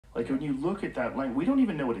Like when you look at that language, we don't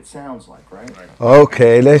even know what it sounds like, right?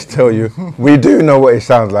 Okay, let's tell you. We do know what it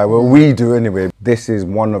sounds like. Well, we do anyway. This is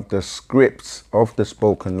one of the scripts of the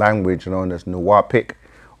spoken language known as Nuwapik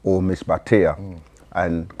or Misbatia.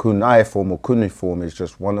 And Cuneiform or cuneiform is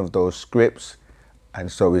just one of those scripts,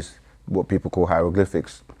 and so is what people call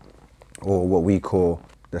hieroglyphics, or what we call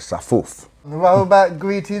the safuf. Well, about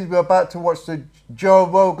greetings, we're about to watch the Joe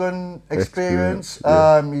Rogan experience.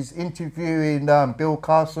 He's interviewing Bill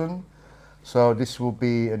Carson, so this will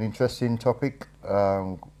be an interesting topic.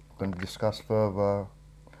 Going to discuss further.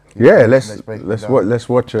 Yeah, let's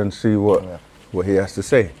watch and see what he has to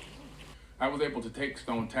say. I was able to take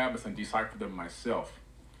stone tablets and decipher them myself.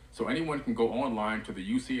 So anyone can go online to the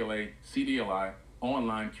UCLA CDLI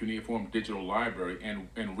online cuneiform digital library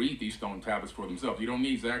and read these stone tablets for themselves. You don't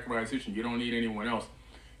need Zacharias Sitchin, you don't need anyone else.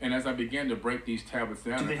 And as I began to break these tablets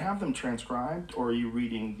down, do they have them transcribed, or are you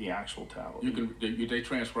reading the actual tablet? They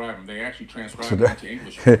transcribe them. They actually transcribe them into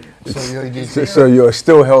English. So you're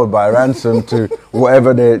still held by ransom to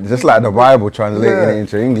whatever they, just like the Bible translating it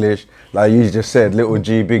into English, like you just said, little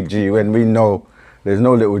g, big G, when we know there's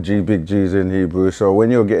no little g, big G's in Hebrew. So when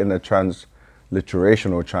you're getting a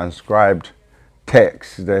transliteration or transcribed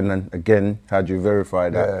text, then again, how do you verify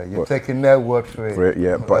that? Yeah, you're taking their word for it.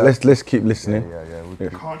 Yeah, but let's keep listening.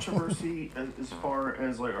 Controversy as far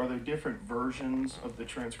as, like, are there different versions of the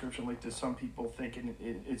transcription? Like, does some people think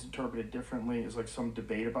it's interpreted differently? Is like some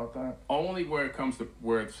debate about that? Only where it comes to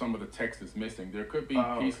where some of the text is missing. There could be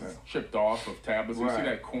pieces chipped off of tablets. You see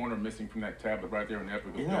that corner missing from that tablet right there in the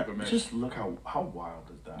Epic of Gilgamesh. Just look how wild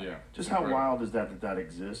is that? Yeah. Just how wild is that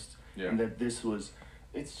exists? Yeah. And that this was.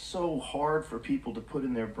 It's so hard for people to put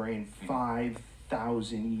in their brain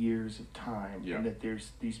 5,000 years of time, and that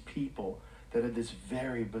there's these people that have this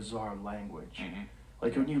very bizarre language.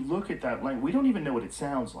 Like when you look at that language, we don't even know what it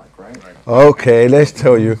sounds like, right? Okay, let's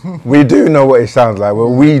tell you. We do know what it sounds like.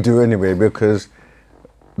 Well, we do anyway, because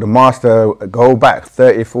the master, go back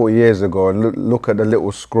 30, 40 years ago and look at the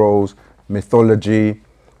little scrolls, mythology,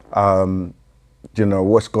 you know,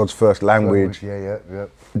 what's God's first language.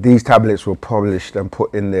 These tablets were published and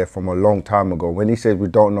put in there from a long time ago. When he says we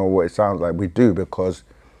don't know what it sounds like, we do, because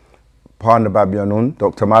Parna Babyanun,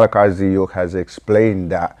 Dr. Malachi Ziyuk, has explained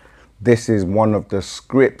that this is one of the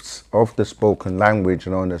scripts of the spoken language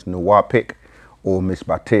known as Nuwapik or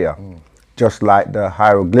Misbatia. Just like the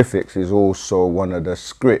hieroglyphics is also one of the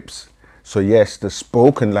scripts. So yes, the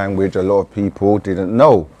spoken language a lot of people didn't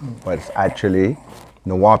know, but it's actually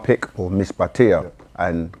Nuwapik or Misbatia.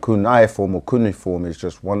 And cuneiform or cuneiform is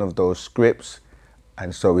just one of those scripts,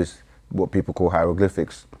 and so is what people call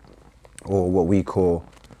hieroglyphics, or what we call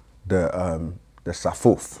the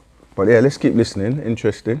safuf. But yeah, let's keep listening.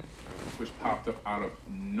 Interesting. Which popped up out of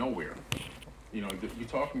nowhere. You know, you're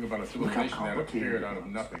talking about a civilization that appeared out of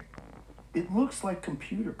nothing. It looks like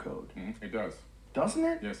computer code. It does. Doesn't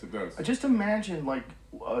it? Yes, it does. Just imagine like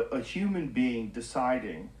a human being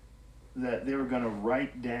deciding that they were going to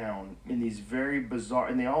write down in these very bizarre,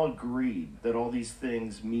 and they all agreed that all these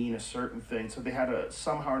things mean a certain thing. So they had to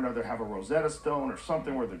somehow or another have a Rosetta Stone or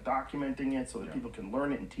something where they're documenting it so that people can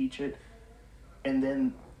learn it and teach it. And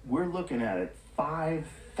then we're looking at it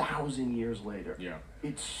 5,000 years later. Yeah.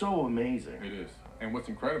 It's so amazing. It is. And what's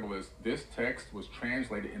incredible is this text was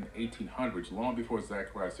translated in the 1800s, long before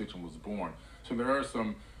Zacharias Sitchin was born. So there are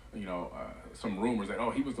some, you know, some rumors that,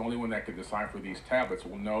 oh, he was the only one that could decipher these tablets.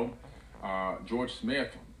 Well, no. George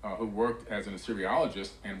Smith, who worked as an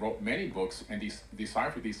Assyriologist and wrote many books and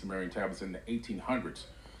deciphered these Sumerian tablets in the 1800s.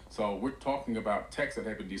 So we're talking about texts that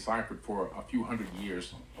have been deciphered for a few hundred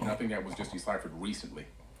years, nothing that was just deciphered recently.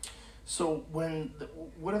 So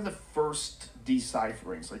what are the first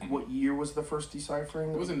decipherings? Like what year was the first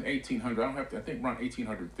deciphering? It was in 1800. I think around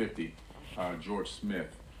 1850. George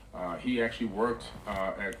Smith. He actually worked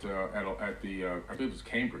at the I believe it was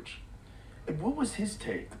Cambridge. What was his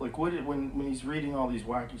take? Like, when he's reading all these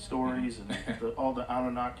wacky stories and all the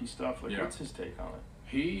Anunnaki stuff, like, what's his take on it?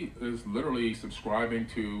 He is literally subscribing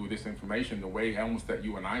to this information the way almost that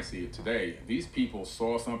you and I see it today. These people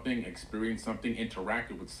saw something, experienced something,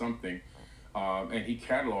 interacted with something, and he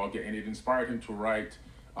cataloged it, and it inspired him to write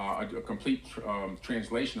a complete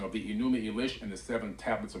translation of the Enuma Elish and the 7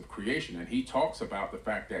 tablets of creation. And he talks about the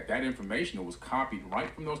fact that that information was copied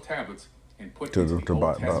right from those tablets and put into the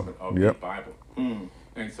Old Testament of the Bible.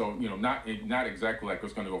 And so, you know, not exactly like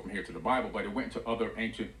it's going to go from here to the Bible, but it went to other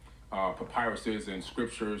ancient papyruses and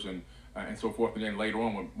scriptures and so forth. And then later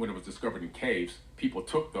on, when it was discovered in caves, people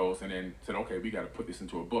took those and then said, okay, we got to put this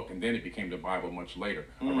into a book. And then it became the Bible much later,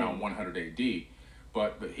 around 100 AD.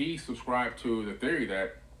 But he subscribed to the theory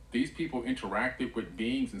that these people interacted with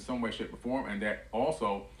beings in some way, shape, or form, and that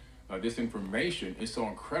also this information is so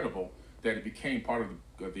incredible that it became part of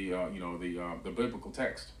the biblical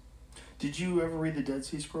text. Did you ever read the Dead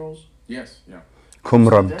Sea Scrolls? Yes, yeah.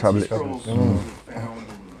 Qumran Dead Sea tablets. Scrolls were found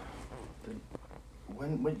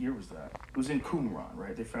in, what year was that? It was in Qumran,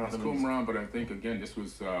 right? They found It's them in these- Qumran, but I think again this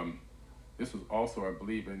was also, I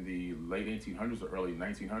believe, in the late 1800s or early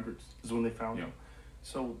 1900s. is when they found Yeah. them.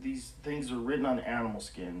 So these things are written on animal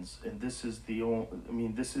skins, and this is the only, I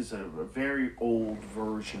mean, this is a very old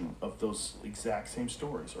version of those exact same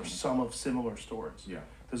stories, or some of similar stories. Yeah.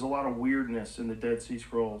 There's a lot of weirdness in the Dead Sea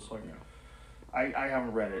Scrolls. Like, Yeah. I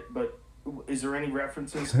haven't read it, but is there any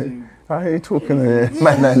references to? Why are you talking?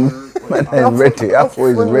 Man, ain't read it. I thought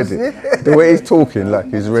he's read it. The way he's talking, like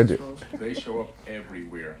he's read it. They show up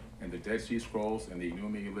everywhere in the Dead Sea Scrolls, and the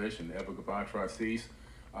Enuma Elish, and the Epic of Atrahasis.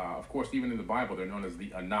 Of course, even in the Bible, they're known as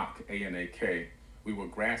the Anak, A-N-A-K. We were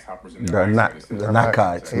grasshoppers in The their Nakites.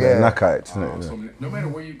 So no matter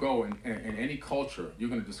where you go in any culture, you're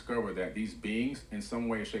going to discover that these beings, in some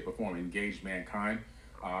way, shape, or form, engaged mankind,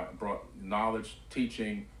 brought knowledge,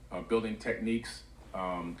 teaching, building techniques,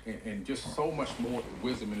 and just so much more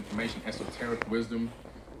wisdom and information, esoteric wisdom,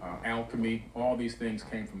 alchemy. All these things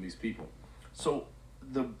came from these people. So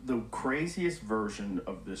the craziest version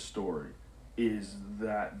of this story is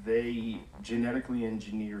that they genetically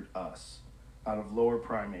engineered us out of lower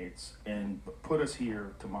primates and put us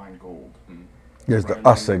here to mine gold. Mm-hmm. There's Right? the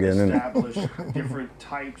us And again, isn't it? established different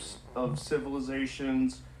types of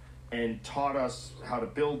civilizations and taught us how to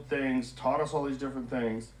build things, taught us all these different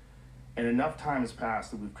things. And enough time has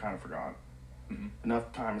passed that we've kind of forgotten. Mm-hmm.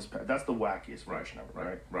 Enough time has passed. That's the wackiest version of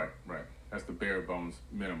it, right? Right. That's the bare bones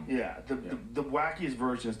minimum. Yeah, the wackiest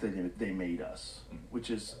versions they made us, which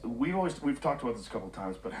is we've talked about this a couple of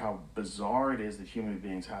times, but how bizarre it is that human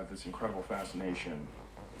beings have this incredible fascination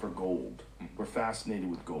for gold. We're fascinated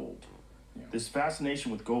with gold. Yeah. This fascination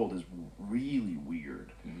with gold is really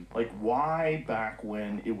weird. Mm-hmm. Like, why back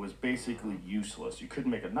when it was basically useless? You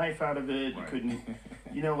couldn't make a knife out of it. You Right. couldn't,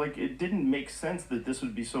 like it didn't make sense that this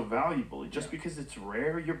would be so valuable. Just because it's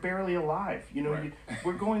rare, you're barely alive. Right.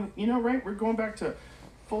 We're going, right? We're going back to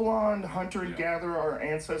full-on hunter and Yeah. gatherer, our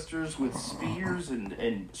ancestors with spears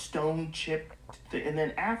and stone chipped, and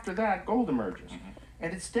then after that, gold emerges,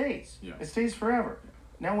 and it stays. Yeah. It stays forever.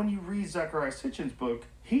 Now, when you read Zecharia Sitchin's book,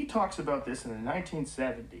 he talks about this in the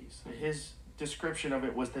 1970s. His description of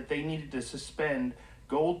it was that they needed to suspend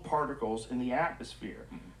gold particles in the atmosphere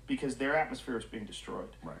because their atmosphere is being destroyed.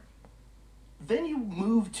 Right. Then you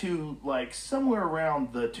move to like somewhere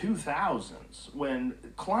around the 2000s when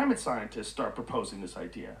climate scientists start proposing this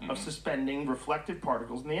idea of suspending reflective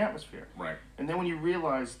particles in the atmosphere. Right. And then when you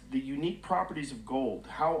realize the unique properties of gold,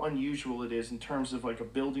 how unusual it is in terms of like a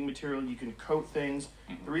building material, you can coat things.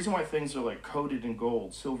 The reason why things are like coated in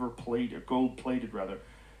gold, gold plated rather,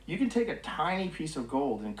 you can take a tiny piece of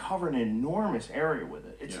gold and cover an enormous area with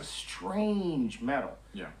it. It's Yeah. a strange metal,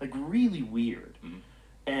 Yeah. like really weird.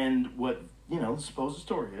 And what, the supposed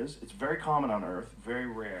story is, it's very common on Earth, very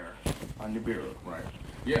rare on Nibiru. Right.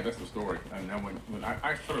 Yeah, that's the story. And then when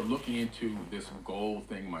I started looking into this gold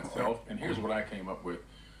thing myself, and here's what I came up with.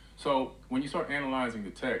 So when you start analyzing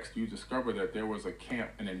the text, you discover that there was an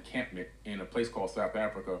encampment in a place called South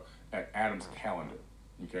Africa at Adam's Calendar.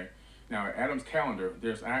 Okay. Now at Adam's Calendar,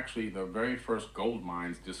 there's actually the very first gold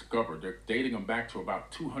mines discovered. They're dating them back to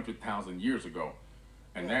about 200,000 years ago.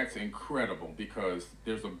 And that's incredible because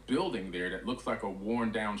there's a building there that looks like a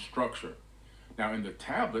worn down structure. Now in the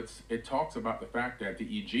tablets, it talks about the fact that the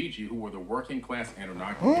Ijiji, who were the working class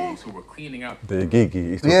Anunnaki beings who were cleaning out The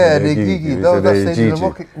Gigi. Yeah, the Gigi. Those are sailing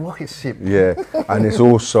the Gigi. rocket ship. Yeah, and it's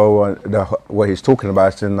also what he's talking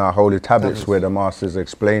about is in the Holy Tablets where the Master's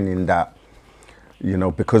explaining that,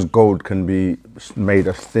 because gold can be made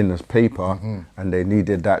as thin as paper, and they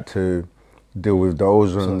needed that to deal with the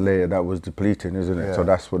ozone layer that was depleting, isn't it? Yeah. So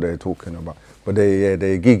that's what they're talking about. But they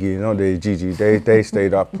Gigi, they Gigi, they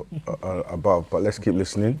stayed up above. But let's keep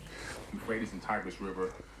listening. Euphrates and Tigris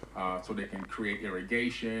River, so they can create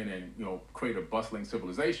irrigation and create a bustling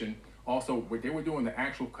civilization. Also, they were doing the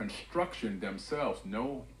actual construction themselves.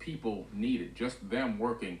 No people needed, just them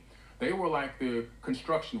working. They were like the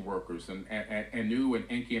construction workers, and Anu and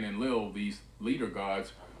Enki and Enlil, these leader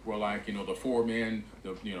gods, were like the foremen,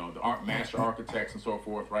 the master architects and so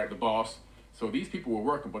forth, right? The boss. So these people were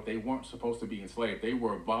working, but they weren't supposed to be enslaved. They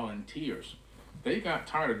were volunteers. They got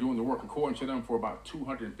tired of doing the work, according to them, for about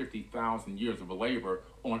 250,000 years of labor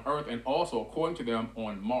on Earth, and also according to them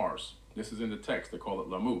on Mars. This is in the text. They call it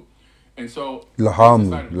Lamu. And so they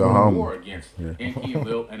decided to go to war against Enki,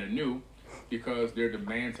 Enlil, and Anu because their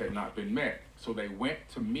demands had not been met. So they went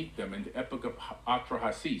to meet them in the Epic of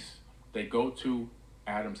Atrahasis. They go to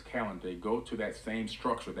Adam's calendar, they go to that same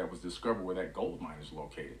structure that was discovered where that gold mine is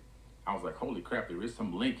located. I was like, holy crap, there is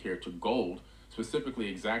some link here to gold. Specifically,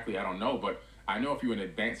 exactly, I don't know, but I know if you're an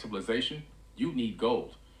advanced civilization, you need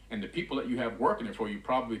gold. And the people that you have working it for you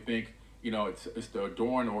probably think, you know, it's to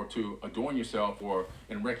adorn or to adorn yourself or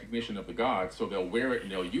in recognition of the gods, so they'll wear it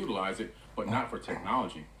and they'll utilize it, but not for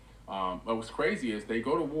technology. But what's crazy is they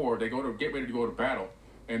go to war, they go to get ready to go to battle,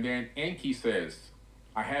 and then Enki says,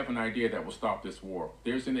 I have an idea that will stop this war.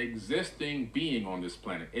 There's an existing being on this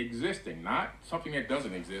planet. Existing, not something that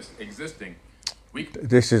doesn't exist, existing.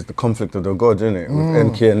 This is the conflict of the gods, isn't it? With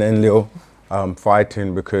Enki and Enlil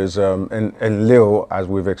fighting because Enlil, as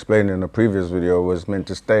we've explained in a previous video, was meant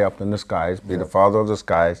to stay up in the skies, be the father of the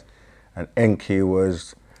skies, and Enki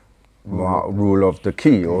was rule of the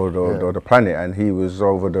key or the planet, and he was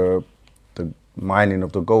over the mining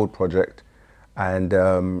of the gold project, and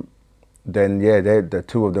then the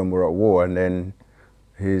two of them were at war, and then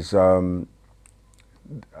his Enlil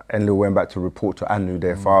went back to report to Anu,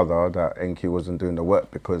 their father, that Enki wasn't doing the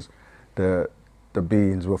work because the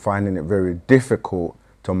beings were finding it very difficult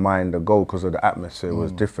to mine the gold because of the atmosphere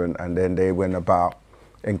was different, and then they went about,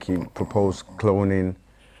 Enki proposed cloning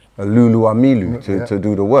a Lulu Amilu to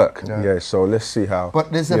do the work. Yeah, so let's see how.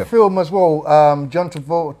 But there's a film as well, John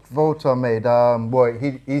Travolta made,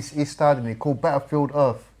 he starred in it, called Battlefield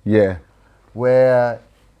Earth. Yeah. Where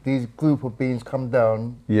these group of beings come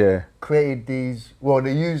down, created these, well,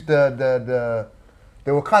 they used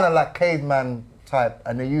they were kind of like caveman type,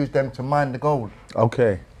 and they used them to mine the gold.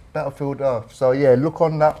 Okay. Battlefield Earth. So yeah, look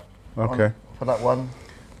on that. Okay. For that one.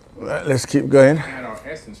 Let's keep going. Had our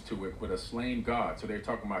essence to it with a slain god. So they're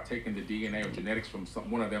talking about taking the DNA or genetics from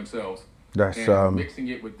one of themselves and mixing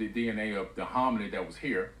it with the DNA of the hominid that was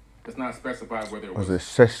here. It's not specified whether it was it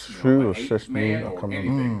Sestru or Sestru Sestru? or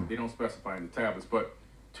anything. They don't specify in the tablets, but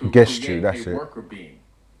to Gestu, create that's a it. worker being.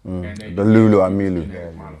 And they The Lulu Amilu.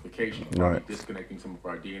 Genetic modification, Right. disconnecting some of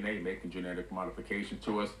our DNA, making genetic modification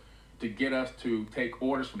to us to get us to take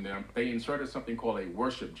orders from them. They inserted something called a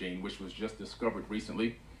worship gene, which was just discovered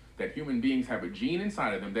recently, that human beings have a gene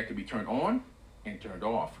inside of them that can be turned on and turned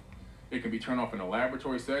off. It can be turned off in a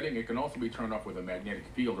laboratory setting. It can also be turned off with a magnetic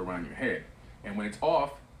field around your head. And when it's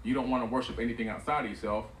off, you don't want to worship anything outside of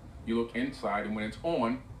yourself. You look inside, and when it's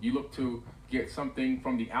on, you look to get something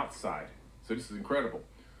from the outside. So this is incredible.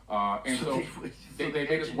 And so they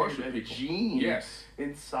made us worship a people. gene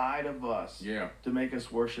inside of us to make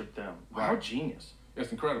us worship them. Wow. How genius.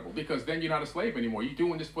 That's incredible, because then you're not a slave anymore. You're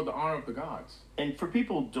doing this for the honor of the gods. And for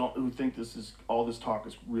people who think all this talk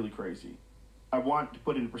is really crazy, I want to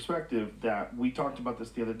put into perspective that we talked about this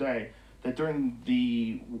the other day, that during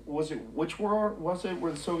which war was it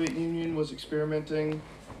where the Soviet Union was experimenting?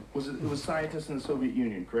 It was scientists in the Soviet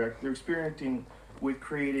Union, correct? They're experimenting with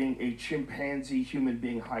creating a chimpanzee human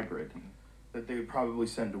being hybrid that they would probably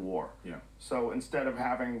send to war. Yeah. So instead of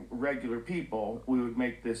having regular people, we would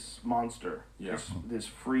make this monster, this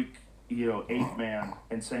freak, ape man,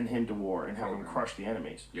 and send him to war and have him crush the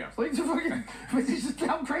enemies. Yeah. So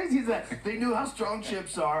how crazy is that? They knew how strong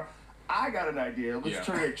chimps are. I got an idea. Let's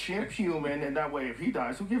turn a chimp human, and that way, if he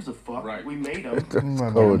dies, who gives a fuck? Right. We made him.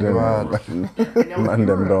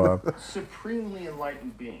 Supremely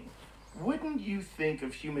enlightened being. Wouldn't you think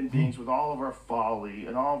of human beings with all of our folly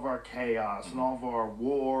and all of our chaos and all of our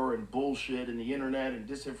war and bullshit and the internet and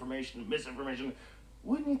disinformation and misinformation?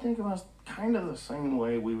 Wouldn't you think of us kind of the same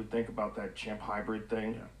way we would think about that chimp hybrid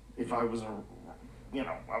thing? Yeah. If I was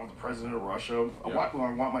I was the president of Russia, I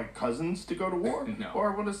want my cousins to go to war? No.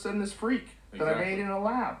 Or I want to send this freak that I made in a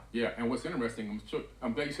lab? Yeah, and what's interesting,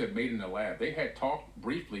 I'm glad you said made in a lab. They had talked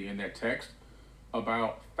briefly in that text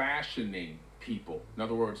about fashioning people. In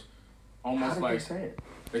other words, almost How did like they say it?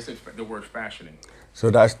 They said the word fashioning. So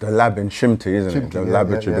that's the lab in Shimti, isn't it? The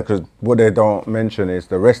laboratory, because what they don't mention is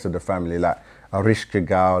the rest of the family, like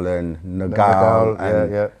Arishkigal and Nagal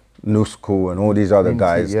and Nusku and all these other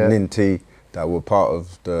guys, Ninti, that were part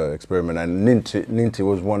of the experiment. And Ninti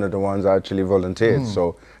was one of the ones that actually volunteered.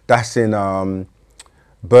 So that's in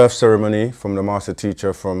birth ceremony from the master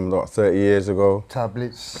teacher from 30 years ago.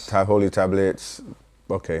 Tablets. Holy tablets.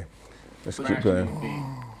 Okay, let's keep going.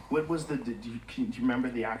 What was do you remember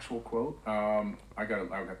the actual quote? I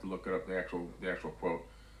have to look it up, the actual quote.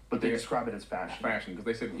 But they describe it as fashion. Fashion, because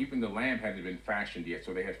they said even the lamb hadn't been fashioned yet,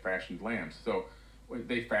 so they had fashioned lambs. So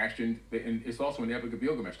they fashioned, and it's also in the Epic of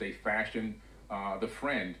Gilgamesh, they fashioned the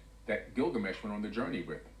friend that Gilgamesh went on the journey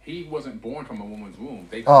with. He wasn't born from a woman's womb.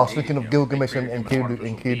 Speaking of Gilgamesh and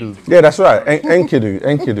Enkidu. Yeah, that's right.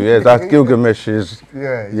 Enkidu, yeah, that's Gilgamesh's,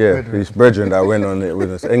 his brethren that went on it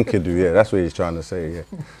with us. Enkidu, yeah, that's what he's trying to say, yeah.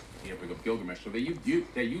 The Epic of of Gilgamesh. So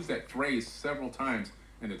they use that phrase several times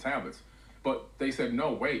in the tablets, but they said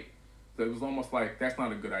no, wait. So it was almost like that's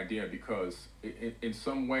not a good idea because in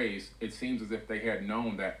some ways it seems as if they had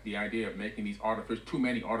known that the idea of making these too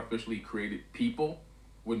many artificially created people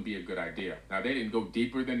wouldn't be a good idea. Now they didn't go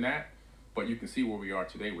deeper than that, but you can see where we are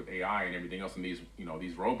today with AI and everything else and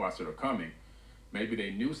these robots that are coming. Maybe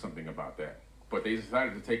they knew something about that, but they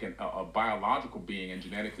decided to take a biological being and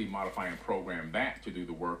genetically modify and program that to do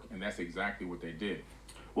the work, and that's exactly what they did.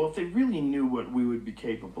 Well, if they really knew what we would be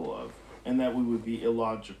capable of, and that we would be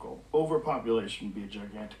illogical, overpopulation would be a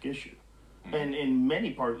gigantic issue. Mm-hmm. And in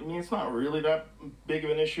many parts, I mean, it's not really that big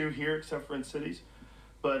of an issue here, except for in cities,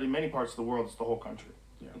 but in many parts of the world, it's the whole country.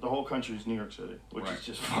 Yeah. The whole country is New York City, which is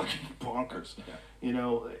just fucking bonkers. Yeah. You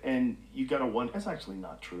know, and you gotta wonder, that's actually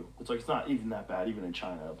not true. It's like, it's not even that bad, even in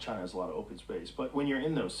China. China has a lot of open space. But when you're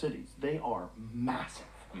in those cities, they are massive,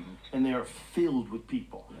 and they are filled with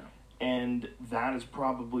people. Yeah. And that is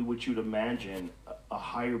probably what you'd imagine a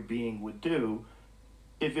higher being would do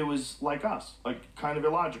if it was like us, like kind of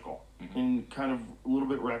illogical and kind of a little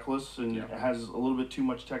bit reckless and has a little bit too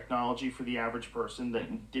much technology for the average person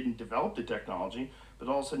that didn't develop the technology. But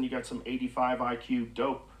all of a sudden you got some 85 IQ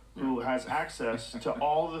dope who has access to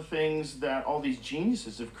all the things that all these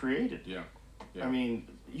geniuses have created. Yeah. I mean,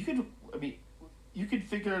 you could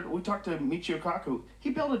figure, we talked to Michio Kaku, he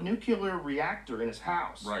built a nuclear reactor in his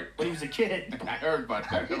house when he was a kid. I heard about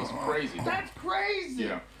that. That was crazy. That's crazy.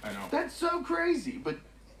 Yeah, I know. That's so crazy. But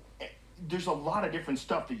there's a lot of different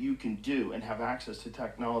stuff that you can do and have access to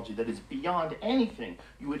technology that is beyond anything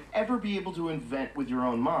you would ever be able to invent with your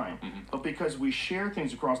own mind. But because we share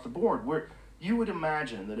things across the board, you would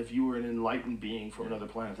imagine that if you were an enlightened being from another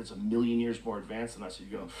planet that's a million years more advanced than us,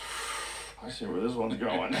 you'd go, I see where this one's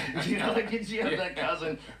going. You know, like you have that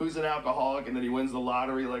cousin who's an alcoholic and then he wins the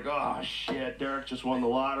lottery, like, oh shit, Derek just won the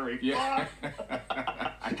lottery. Yeah.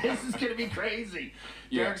 This is gonna be crazy.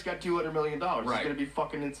 Yeah. Derek's got $200 million. Right. It's gonna be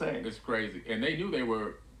fucking insane. It's crazy. And they knew they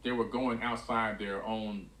were going outside their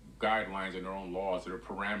own guidelines and their own laws, their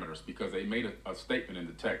parameters, because they made a statement in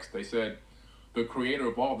the text. They said the creator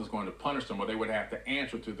of all is going to punish them, or they would have to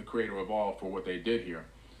answer to the creator of all for what they did here.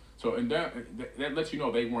 So, and that lets you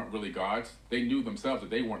know they weren't really gods. They knew themselves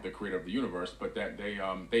that they weren't the creator of the universe, but that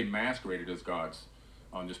they masqueraded as gods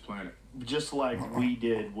on this planet. Just like we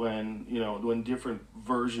did when different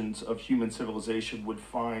versions of human civilization would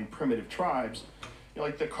find primitive tribes,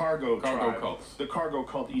 like the cargo cults. The cargo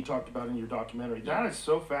cult that you talked about in your documentary. That is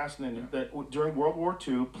so fascinating that during World War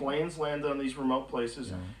II, planes landed on these remote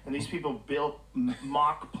places, and these people built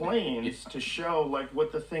mock planes to show like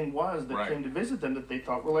what the thing was that came to visit them that they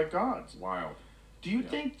thought were like gods. Wild. Do you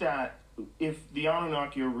think that if the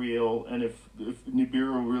Anunnaki are real, and if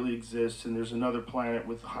Nibiru really exists, and there's another planet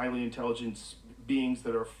with highly intelligent beings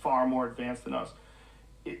that are far more advanced than us,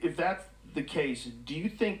 if that's the case, do you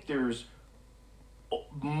think there's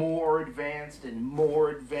more advanced and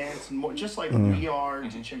more, just like we are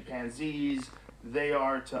to chimpanzees, they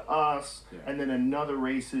are to us, and then another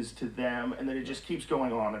race is to them, and then it just keeps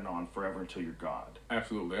going on and on forever until you're God?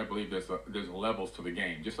 Absolutely. I believe there's levels to the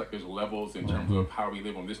game, just like there's levels in terms of how we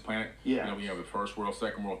live on this planet. Yeah. You know, we have the first world,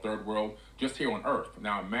 second world, third world, just here on Earth.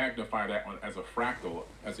 Now magnify that as a fractal,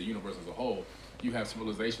 as a universe as a whole. You have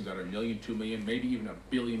civilizations that are 1 million, 2 million, maybe even 1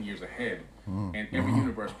 billion years ahead. And every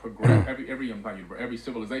universe every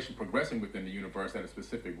civilization progressing within the universe at a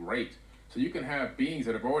specific rate. So you can have beings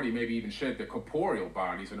that have already maybe even shed their corporeal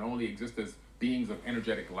bodies and only exist as beings of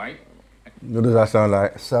energetic light. What does that sound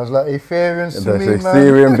like? Sounds like Ethereum to me, man.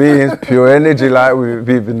 Ethereum beings, pure energy, like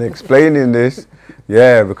we've been explaining this.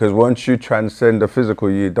 Yeah, because once you transcend the physical,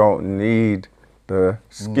 you don't need the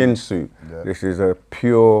skin suit. Yeah. This is a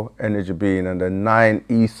pure energy being, and the 9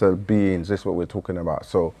 ether beings, this is what we're talking about.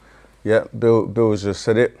 So, yeah, Bill's just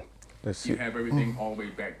said it. You have everything all the way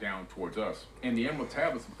back down towards us. In the Emerald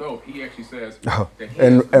Tablets of Thoth, he actually says that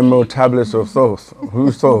Emerald Tablets of Thoth.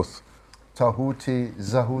 Who's Thoth? Tahuti,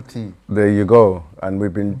 Zahuti. There you go. And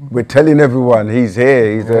we're telling everyone he's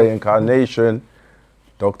here. He's the incarnation.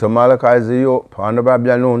 Dr. Malachi Ziyot, Panda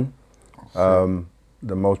Babylon,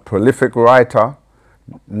 the most prolific writer.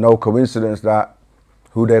 No coincidence that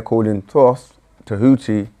who they're calling Thoth,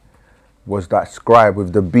 Tahuti, was that scribe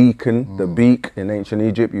with the beacon, the beak in ancient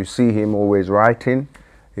Egypt. You see him always writing.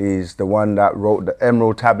 He's the one that wrote the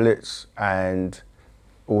Emerald Tablets and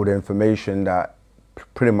all the information that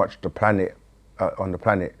pretty much the planet, on the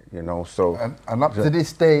planet, you know. So and up to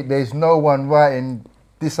this day, there's no one writing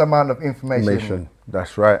this amount of information.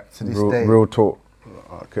 That's right. To this day. Real talk.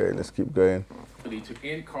 Okay, let's keep going. to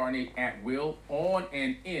incarnate at will on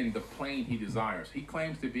and in the plane he desires. He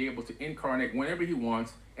claims to be able to incarnate whenever he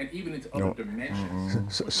wants and even into other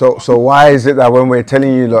dimensions. So why is it that when we're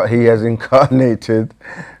telling you that he has incarnated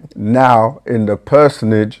now in the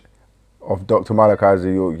personage of Dr. Malachi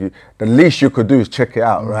Z, the least you could do is check it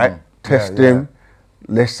out, right? Test him.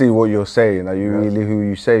 Let's see what you're saying. Are you really who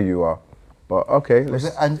you say you are? But okay,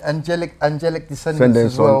 let's. Angelic Descendants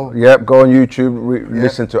as well. Yep, go on YouTube.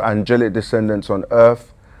 Listen to Angelic Descendants on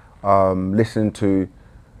Earth. Listen to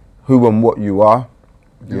Who and What You Are.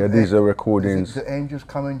 These are recordings. Do angels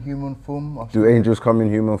come in human form? Do angels come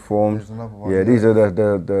in human form? There's another one. Yeah, these are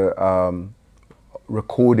the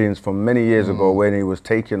recordings from many years ago when he was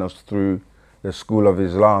taking us through the school of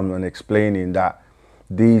Islam and explaining that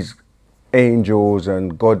these angels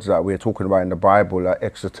and gods that we're talking about in the Bible are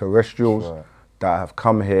extraterrestrials that have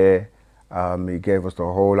come here. He gave us the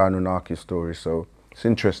whole Anunnaki story, so it's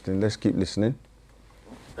interesting. Let's keep listening.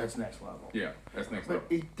 That's next level. Yeah, that's next But level.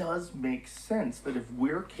 it does make sense that if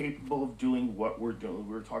we're capable of doing what we're doing,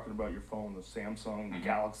 we were talking about your phone, the Samsung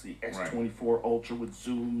Galaxy S24 Ultra with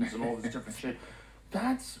zooms and all this different shit.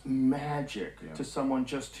 That's magic to someone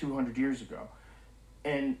just 200 years ago.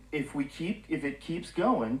 And if it keeps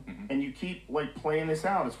going and you keep like playing this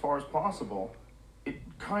out as far as possible, it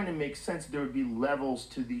kind of makes sense that there would be levels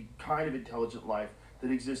to the kind of intelligent life that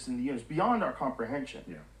exists in the universe beyond our comprehension.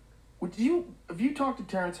 Yeah. Have you talked to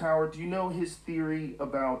Terrence Howard? Do you know his theory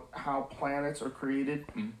about how planets are created?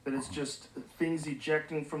 That it's just things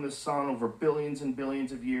ejecting from the sun over billions and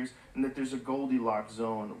billions of years, and that there's a Goldilocks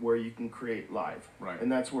zone where you can create life. Right.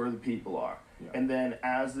 And that's where the people are. Yeah. And then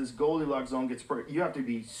as this Goldilocks zone gets, you have to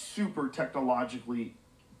be super technologically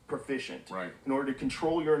proficient in order to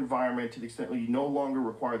control your environment to the extent that you no longer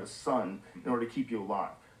require the sun in order to keep you alive.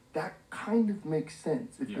 That kind of makes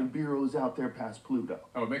sense if the Bureau is out there past Pluto.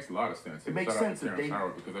 Oh, it makes a lot of sense. It makes sense that Terrence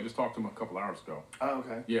Howard, because I just talked to him a couple hours ago. Oh,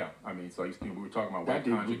 okay. Yeah, I mean, so we were talking about white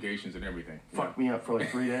conjugations and everything. Fucked me up for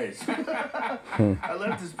like 3 days. I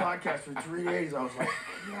left this podcast for 3 days. I was like,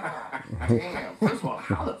 God damn. First of all,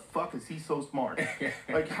 how the fuck is he so smart?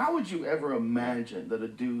 Like, how would you ever imagine that a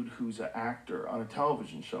dude who's an actor on a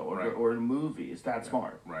television show or in a movie is that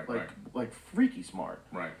smart? Like freaky smart.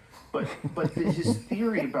 Right. But his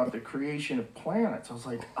theory about the creation of planets, I was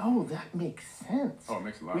like, oh, that makes sense. Oh, it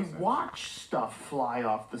makes a lot of sense. We watch stuff fly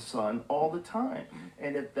off the sun all the time.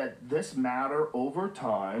 And if this matter over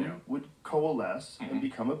time would coalesce and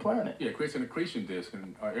become a planet. Yeah, it creates an accretion disk,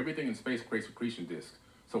 and everything in space creates accretion disks.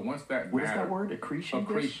 So once that What is that word? Accretion disk?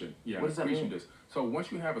 Accretion, yeah. What does that mean? Disk. So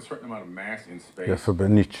once you have a certain amount of mass in space, Yeah, for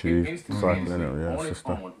Benici. it instantaneously, on its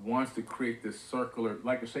own, wants to create this circular,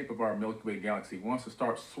 like the shape of our Milky Way galaxy, wants to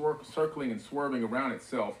start circling and swerving around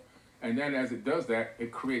itself. And then as it does that,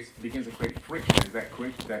 it begins to create friction. As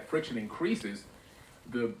that friction increases,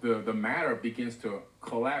 the matter begins to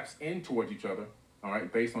collapse in towards each other, all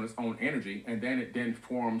right, based on its own energy, and then it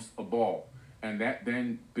forms a ball. And that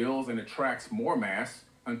then builds and attracts more mass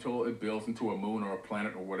until it builds into a moon or a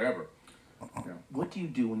planet or whatever. Yeah. What do you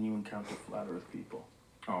do when you encounter flat Earth people?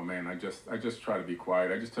 Oh man, I just try to be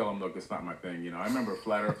quiet. I just tell them, look, it's not my thing. You know, I remember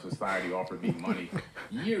Flat Earth Society offered me money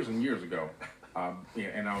years and years ago,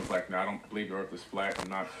 and I was like, no, I don't believe the Earth is flat. I'm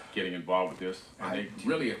not getting involved with this. And they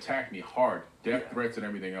really attacked me hard, death threats and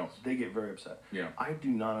everything else. They get very upset. Yeah. I do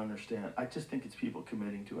not understand. I just think it's people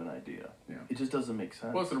committing to an idea. Yeah. It just doesn't make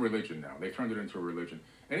sense. Well, it's a religion now. They turned it into a religion.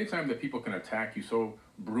 Anytime that people can attack you so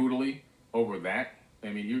brutally over that, I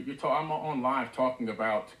mean, I'm on live talking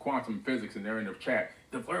about quantum physics, and they're in the chat.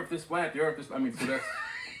 The Earth is flat. The Earth is. I mean, so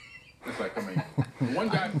that's like, I mean, one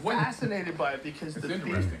guy. I'm fascinated by it because it's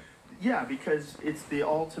interesting. Yeah, because it's the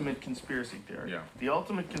ultimate conspiracy theory. Yeah. The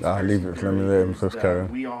ultimate conspiracy leave it. theory Let me let him is first that carry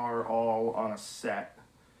on. we are all on a set,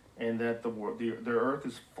 and that the Earth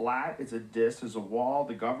is flat. It's a disc. There's a wall.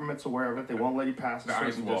 The government's aware of it. They won't let you pass a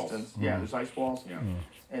certain distance. Yeah, there's ice walls. Yeah.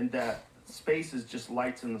 And that space is just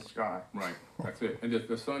lights in the sky. Right. That's it. And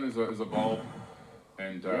the sun is a bulb,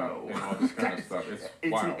 and all this kind of stuff.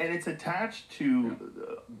 It's wild. And it's attached to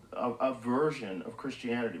a version of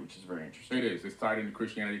Christianity, which is very interesting. It is. It's tied into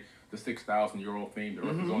Christianity. The 6,000-year-old theme. The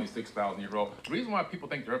Earth is only 6,000 years old. The reason why people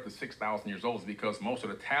think the Earth is 6,000 years old is because most of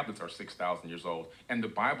the tablets are 6,000 years old, and the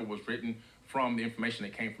Bible was written from the information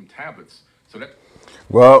that came from tablets. So that.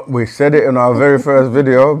 Well, we said it in our very first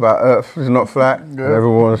video about Earth is not flat. And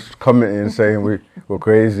everyone's commenting saying we're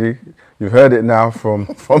crazy. You've heard it now from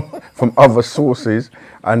other sources,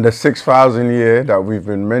 and the 6,000 year that we've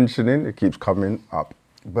been mentioning, it keeps coming up.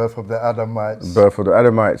 Birth of the Adamites. Birth of the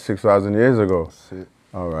Adamites 6,000 years ago. That's it.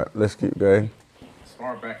 All right, let's keep going. As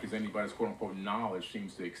far back as anybody's quote-unquote knowledge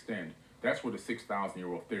seems to extend, That's where the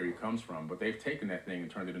 6,000-year-old theory comes from. But they've taken that thing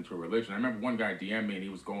and turned it into a religion. I remember one guy DM'd me and he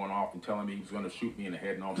was going off and telling me he was going to shoot me in the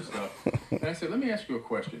head and all this stuff. And I said, let me ask you a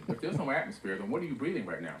question. If there's no atmosphere, then what are you breathing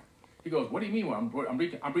right now? He goes, what do you mean? Well, I'm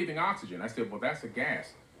breathing oxygen. I said, well, that's a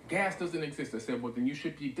gas. Gas doesn't exist. I said, well, then you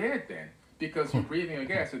should be dead then, because you're breathing a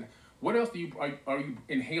gas. And what else are you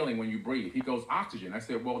inhaling when you breathe? He goes, oxygen. I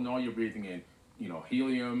said, well, no, you're breathing in,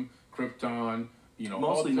 helium, krypton,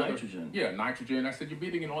 mostly nitrogen. Nitrogen. I said, you're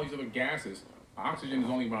breathing in all these other gases. Oxygen is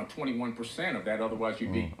only around 21% of that. Otherwise,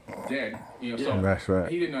 you'd be dead. So that's right.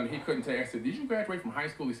 He couldn't tell. I said, did you graduate from high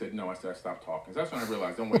school? He said, no. I said, I stopped talking. So that's when I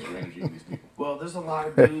realized, don't waste your energy on these people. Well, there's a lot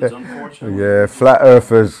of dudes, unfortunately. Yeah, flat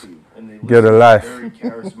earthers get a life. Very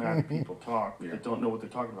charismatic people talk that don't know what they're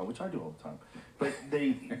talking about, which I do all the time. But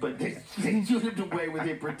they do it in a way where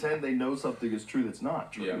they pretend they know something is true that's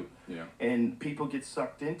not true. Yeah. And people get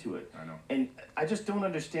sucked into it. I know. And I just don't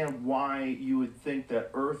understand why you would think that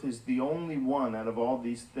Earth is the only one out of all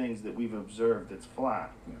these things that we've observed that's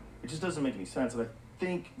flat. Yeah. It just doesn't make any sense. And I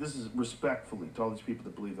think, this is respectfully to all these people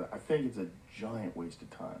that believe that, I think it's a giant waste of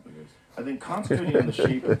time. It is. I think concentrating on the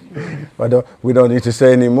shape of the Earth. We don't need to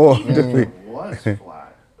say any more. Even if it was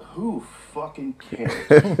flat, who fucking cares?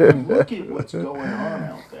 Look at what's going on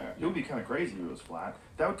out there. It would be kind of crazy if it was flat.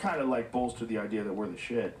 That would kind of like bolster the idea that we're the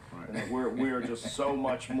shit, and that we're just so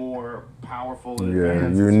much more powerful and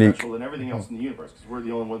advanced and special than everything else in the universe, because we're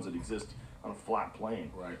the only ones that exist on a flat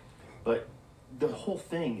plane. Right. But the whole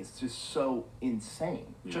thing is just so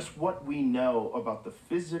insane. Yeah. Just what we know about the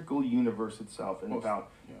physical universe itself, and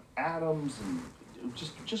about atoms, and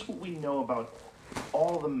just what we know about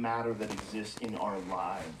all the matter that exists in our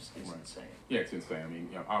lives is insane. Yeah, it's insane. I mean,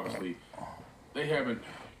 obviously, they haven't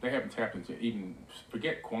tapped into, even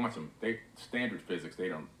forget quantum. Standard physics. They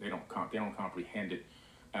don't comprehend it,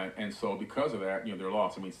 and so because of that, they're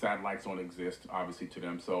lost. I mean, satellites don't exist, obviously, to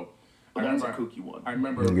them. So. Well, that's a kooky one. I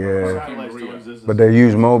remember Hurricane Maria. But they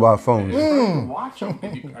use mobile phones. Watch them.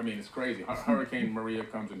 I mean, it's crazy. Hurricane Maria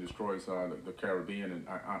comes and destroys the Caribbean, and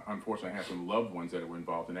I unfortunately had some loved ones that were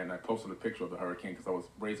involved in that, and I posted a picture of the hurricane because I was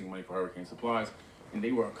raising money for hurricane supplies, and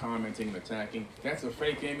they were commenting and attacking. That's a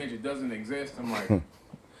fake image. It doesn't exist. I'm like,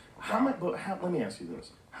 let me ask you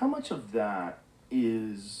this. How much of that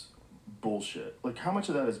is bullshit? Like, how much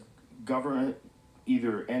of that is government,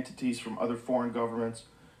 either entities from other foreign governments,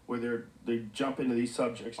 where they jump into these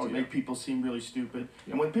subjects to make people seem really stupid.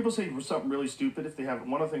 And when people say something really stupid, if they have,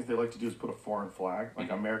 one of the things they like to do is put a foreign flag, like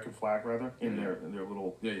an American flag rather, in their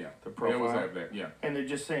little their profile. They always have that, and they're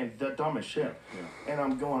just saying the dumbest shit. And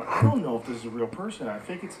I'm going, I don't know if this is a real person. I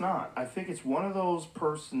think it's not. I think it's one of those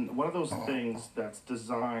things that's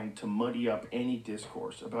designed to muddy up any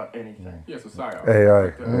discourse about anything. Yes, a psyop.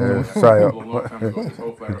 AI. Psyop. A long time ago, this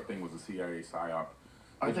whole flat earth thing was a CIA psyop.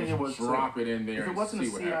 I think it was drop it in there. If it wasn't a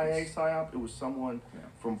CIA psyop, it was someone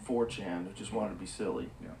from 4chan who just wanted to be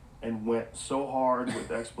silly and went so hard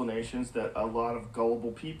with explanations that a lot of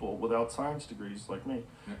gullible people without science degrees like me,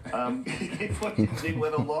 they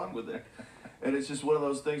went along with it. And it's just one of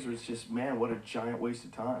those things where it's just, man, what a giant waste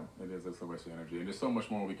of time. It is. It's a waste of energy. And there's so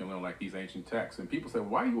much more we can learn, like these ancient texts. And people say,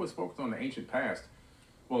 why are you always focused on the ancient past?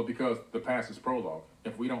 Well, because the past is prologue.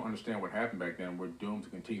 If we don't understand what happened back then, we're doomed to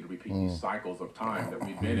continue to repeat these cycles of time that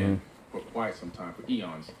we've been in for quite some time, for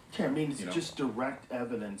eons. Yeah, I mean, it's just direct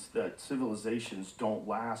evidence that civilizations don't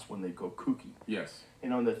last when they go kooky. Yes.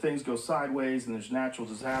 And that things go sideways, and there's natural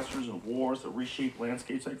disasters and wars that reshape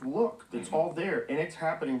landscapes. Like, look, it's all there, and it's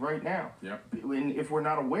happening right now. And if we're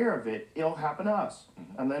not aware of it, it'll happen to us.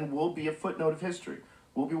 And then we'll be a footnote of history.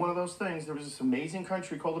 We'll be one of those things. There was this amazing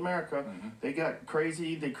country called America. They got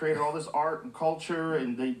crazy. They created all this art and culture,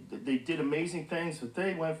 and they did amazing things, but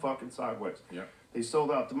they went fucking sideways. They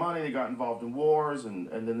sold out the money. They got involved in wars, and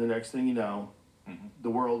then the next thing you know, the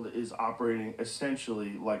world is operating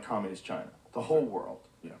essentially like communist China. The whole world.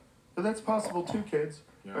 But that's possible too, kids.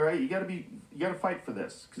 All right, you gotta fight for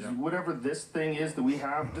this, because whatever this thing is that we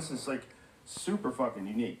have, this is like super fucking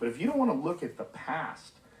unique. But if you don't want to look at the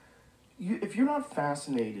past, if you're not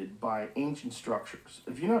fascinated by ancient structures,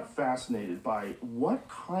 if you're not fascinated by what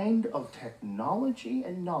kind of technology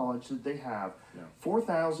and knowledge that they have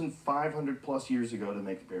 4,500 plus years ago to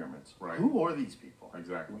make the pyramids, who are these people?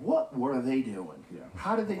 Exactly. What were they doing?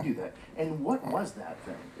 How did they do that? And what was that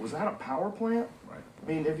thing? Was that a power plant? I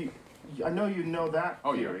mean, I know you know that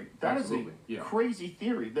theory. That is a crazy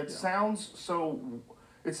theory that sounds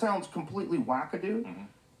it sounds completely wackadoo.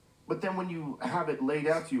 But then when you have it laid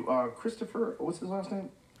out to you, Christopher, what's his last name?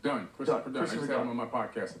 Dunn. Christopher Dunn. I just had him on my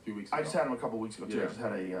podcast a few weeks ago. I just had him a couple weeks ago, too. I just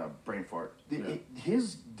had a brain fart.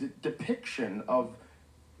 His depiction of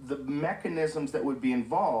the mechanisms that would be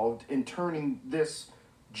involved in turning this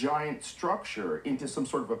giant structure into some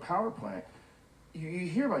sort of a power plant, you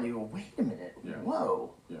hear about it, you go, wait a minute,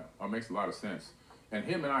 whoa. Yeah, it makes a lot of sense. And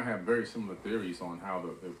him and I have very similar theories on how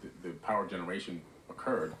the power generation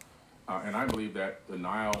occurred. And I believe that the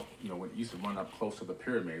Nile, when it used to run up close to the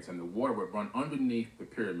pyramids, and the water would run underneath the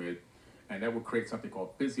pyramid, and that would create something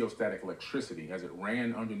called physiostatic electricity. As it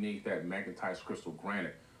ran underneath that magnetized crystal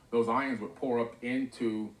granite, those ions would pour up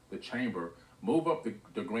into the chamber, move up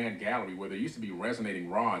the grand gallery where there used to be resonating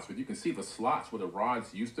rods, but you can see the slots where the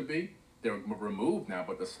rods used to be. They're removed now,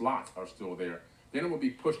 but the slots are still there. Then it will be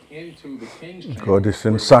pushed into the king's chamber. God, there's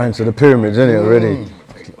some science of the pyramids, isn't it, already?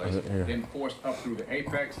 Then forced up through the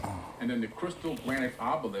apex, and then the crystal granite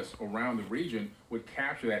obelisk around the region would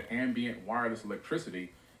capture that ambient wireless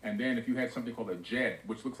electricity. And then if you had something called a jet,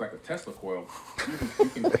 which looks like a Tesla coil, you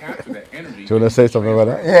can capture that energy. Do you want to say something about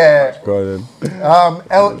that? Yeah. Go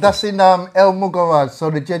ahead. That's in El Mughal. So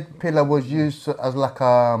the jet pillar was used as like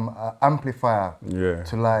amplifier. Yeah.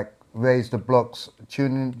 To like raise the blocks,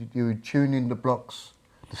 you would tune in the blocks,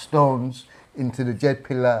 the stones into the jet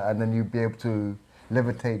pillar, and then you'd be able to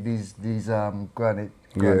levitate these granite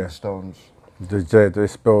stones. The J, they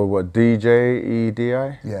spell what?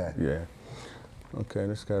 DJEDI? Yeah. Yeah. Okay,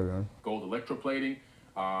 let's carry on. Gold electroplating.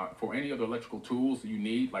 For any other electrical tools you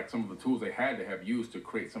need, like some of the tools they had to have used to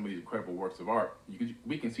create some of these incredible works of art,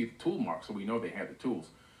 we can see the tool marks, so we know they had the tools.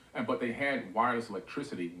 But they had wireless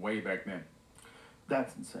electricity way back then.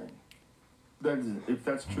 That's insane. If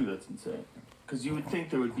that's true, that's insane. Because you would think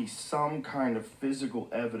there would be some kind of physical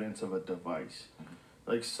evidence of a device,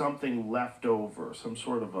 like something left over, some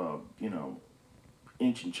sort of a,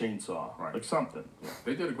 ancient chainsaw, right. Like something. Yeah.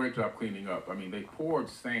 They did a great job cleaning up. I mean, they poured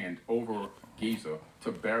sand over Giza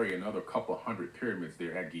to bury another couple hundred pyramids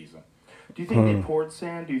there at Giza. Do you think they poured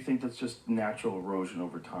sand? Do you think that's just natural erosion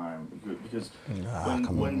over time? Because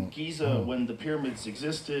when Giza, when the pyramids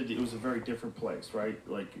existed, it was a very different place, right?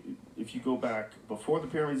 Like, if you go back before the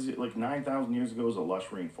pyramids, like 9,000 years ago, it was a lush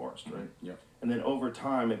rainforest, right? Yeah. And then over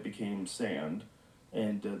time, it became sand.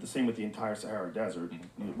 And the same with the entire Sahara Desert,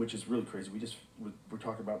 which is really crazy. We're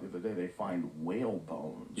talking about the other day, they find whale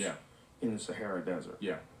bones in the Sahara Desert.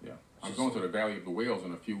 Yeah, yeah. I'm going to the Valley of the Whales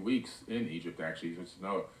in a few weeks in Egypt, actually. It's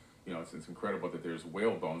another, it's incredible that there's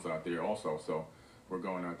whale bones out there also. So we're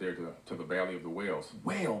going out there to the Valley of the Whales.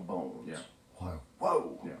 Whale bones? Yeah. Wow.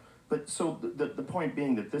 Whoa. Yeah. But so the point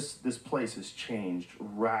being that this place has changed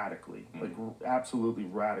radically, like absolutely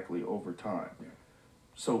radically over time. Yeah.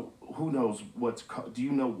 So who knows do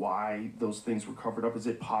you know why those things were covered up? Is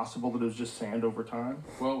it possible that it was just sand over time?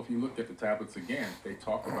 Well, if you look at the tablets again, they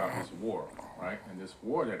talk about this war, right? And this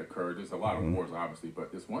war that occurred, there's a lot of wars obviously,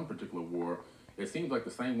 but this one particular war, it seems like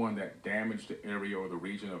the same one that damaged the area or the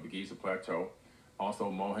region of the Giza Plateau,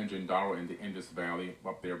 also Mohenjo-Daro in the Indus Valley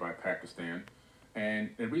up there by Pakistan.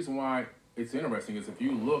 And the reason why it's interesting is if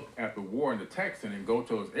you look at the war in the text and then go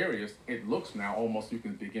to those areas, it looks now almost you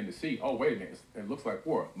can begin to see, oh, wait a minute, it looks like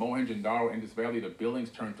war. Mohenjo-Daro in this valley, the buildings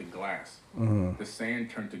turned to glass. The sand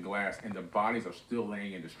turned to glass, and the bodies are still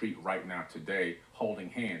laying in the street right now today, holding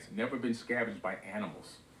hands, never been scavenged by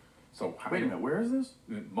animals. So Wait a minute, where is this?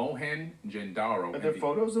 Mohenjo-Daro. Are there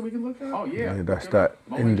photos that we can look at? Oh, yeah. Yeah, that's that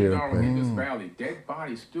India. Mohenjo-Daro in this valley, dead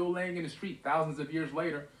bodies still laying in the street thousands of years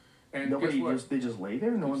later. And Nobody guess what? they just lay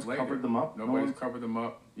there? No one's covered them up? Nobody's covered them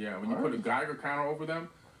up. Yeah, when you put a Geiger counter over them,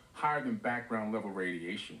 higher than background level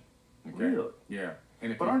radiation. Okay? Really? Yeah.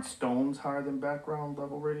 And But aren't stones higher than background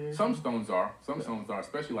level radiation? some stones are. Some stones are,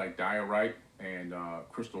 especially like diorite and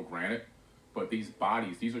crystal granite. But these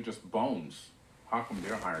bodies, these are just bones. How come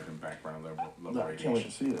they're higher than background level No, I can't wait radiation?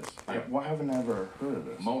 to see this. Yeah. Why haven't I ever heard of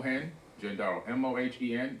this? Mohenjo-Daro,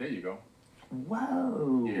 M-O-H-E-N. There you go.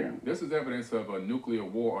 Whoa. Yeah, this is evidence of a nuclear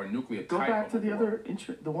war or nuclear Go type back of to a the war.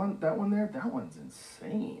 other, that one there. That one's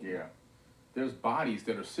insane. Yeah. There's bodies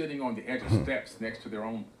that are sitting on the edge of steps next to their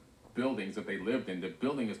own buildings that they lived in. The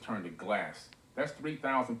building is turned to glass. That's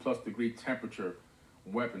 3,000 plus degree temperature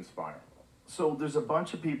weapons fire. So there's a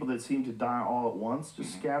bunch of people that seem to die all at once,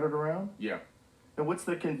 just scattered around? Yeah. And what's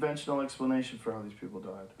the conventional explanation for how these people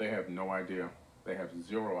died? They have no idea. They have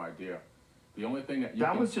zero idea. The only thing that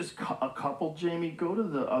That was just a couple, Jamie. Go to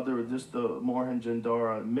the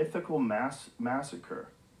Mohenjo-Daro mythical massacre.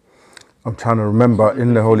 I'm trying to remember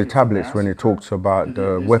in the Holy Tablets when it talks about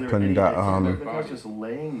the Is weapon there that any that was just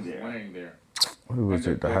laying there. laying there. who was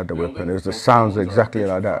And it that had the building, weapon? It was the those sounds buildings are exactly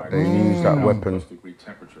like that. They vitrified. used that 1000 weapon. plus degree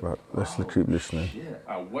temperature. But let's keep listening. Shit.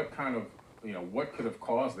 What kind of, what could have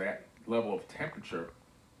caused that level of temperature,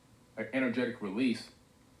 an energetic release?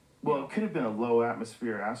 Well, it could have been a low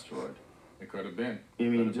atmosphere asteroid. It could have been. I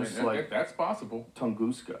mean, Could have just been. like that's possible.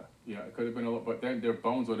 Tunguska. Yeah, it could have been a little, but then their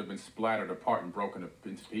bones would have been splattered apart and broken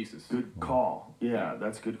into pieces. Good call. Yeah,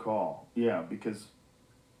 that's a good call. Yeah, because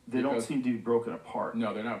they don't seem to be broken apart.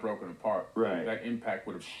 No, they're not broken apart. Right. That impact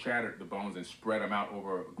would have shattered the bones and spread them out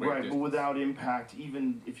over a great Right, distance. but without impact,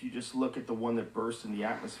 even if you just look at the one that burst in the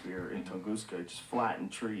atmosphere in Tunguska, it just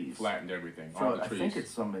flattened trees. Flattened everything. For, all the I trees. think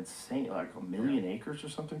it's some insane, like 1 million acres or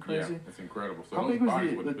something crazy. Yeah, it's incredible. So How those big was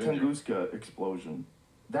bodies the would have been there. Tunguska explosion?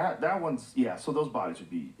 That one's, yeah, so those bodies would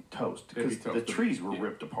be toast They'd be because toast. the trees were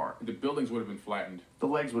ripped apart. The buildings would have been flattened. The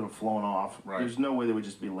legs would have flown off. Right. There's no way they would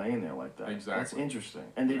just be laying there like that. Exactly. That's interesting.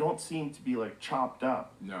 And they don't seem to be like chopped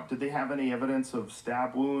up. No. Did they have any evidence of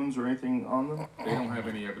stab wounds or anything on them? They don't have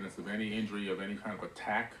any evidence of any injury, of any kind of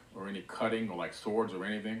attack, or any cutting, or like swords or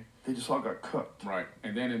anything. They just all got cooked. Right.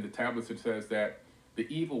 And then in the tablets it says that the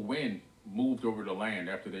evil wind moved over the land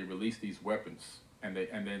after they released these weapons. And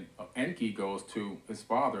then Enki goes to his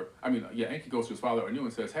father. Enki goes to his father Anu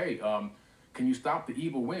and says, "Hey, can you stop the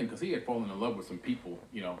evil wind?" Because he had fallen in love with some people,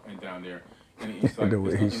 and down there. And he's like,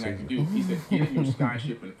 "There's nothing I can do." He said, "Get in your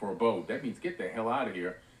skyship and forebode." That means get the hell out of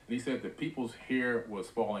here. And he said the people's hair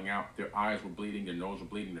was falling out, their eyes were bleeding, their nose were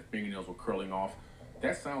bleeding, their fingernails were curling off.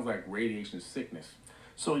 That sounds like radiation sickness.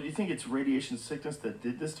 So do you think it's radiation sickness that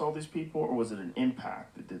did this to all these people, or was it an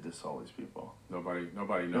impact that did this to all these people? Nobody knows.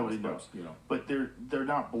 Nobody knows. But, But they're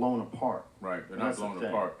not blown apart. Right, they're not blown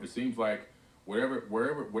apart. It seems like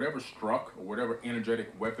whatever struck, or whatever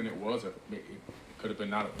energetic weapon it was, it could have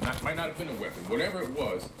been might not have been a weapon. Whatever it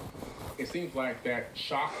was, it seems like that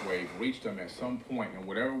shock wave reached them at some point, and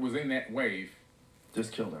whatever was in that wave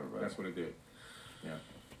Just killed everybody. That's what it did. Yeah.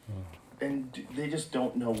 And they just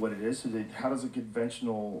don't know what it is. So how does a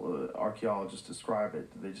conventional archaeologist describe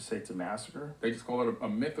it? Do they just say it's a massacre? They just call it a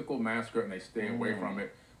mythical massacre, and they stay away from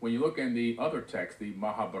it. When you look in the other texts, the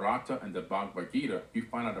Mahabharata and the Bhagavad Gita, you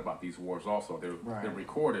find out about these wars also. They're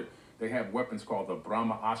recorded. They have weapons called the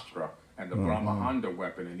Brahma Astra and the Brahmahanda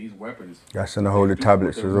weapon, and these weapons... That's in the holy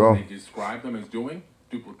tablets as well. They describe them as doing,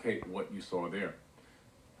 duplicate what you saw there.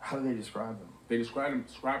 How do they describe them? They describe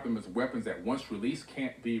them as weapons that once released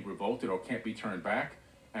can't be revolted or can't be turned back,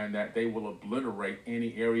 and that they will obliterate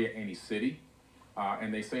any area, any city.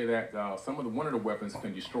 And they say that one of the weapons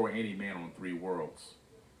can destroy any man on 3 worlds.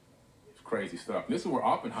 It's crazy stuff. And this is where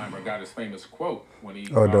Oppenheimer got his famous quote when he...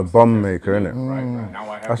 the bomb maker, innit? Right. Now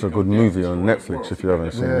I have That's a good movie on Netflix if you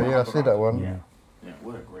haven't seen it. Yeah, I see that one. Yeah.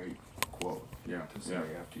 What a great quote. Yeah. To say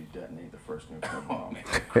after you detonate the first nuclear Oh, bomb. man.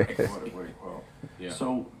 What a great quote. Yeah.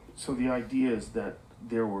 So the idea is that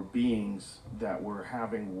there were beings that were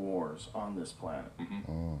having wars on this planet.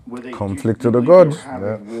 Were they Conflict do you of the believe gods. They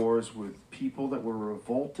were having wars with people that were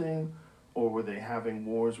revolting, or were they having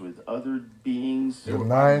wars with other beings? They were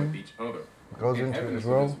nine fighting with each other. goes And into it evidence as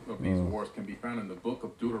well. of these wars can be found in the book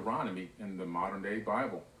of Deuteronomy in the modern day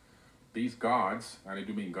Bible. These gods, and I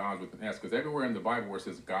do mean gods with an S, because everywhere in the Bible where it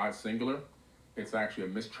says God singular, it's actually a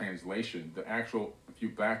mistranslation. The actual, if you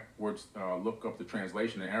backwards look up the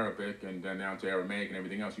translation in Arabic and then down to Aramaic and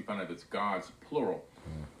everything else, you find out it's gods plural.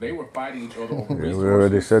 They were fighting each other over resources we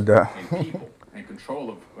already said that. and people and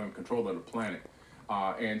control of the planet.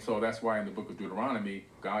 And so that's why in the book of Deuteronomy,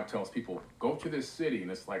 God tells people, go to this city, and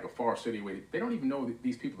it's like a far city where they don't even know that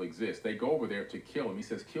these people exist. They go over there to kill them. He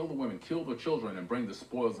says, kill the women, kill the children, and bring the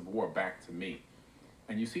spoils of war back to me.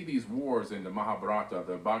 And you see these wars in the Mahabharata,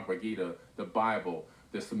 the Bhagavad Gita, the Bible,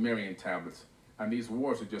 the Sumerian tablets. And these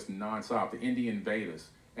wars are just nonstop, the Indian Vedas.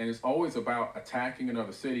 And it's always about attacking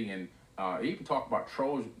another city. And they even talk about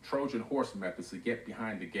Trojan horse methods to get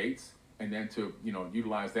behind the gates and then to,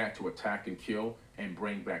 utilize that to attack and kill and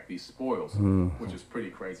bring back these spoils, which is pretty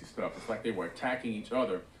crazy stuff. It's like they were attacking each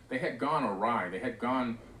other. They had gone awry. They had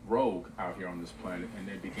gone rogue out here on this planet, and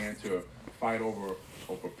they began to fight over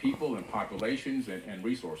people and populations and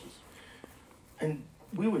resources. And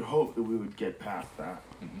we would hope that we would get past that.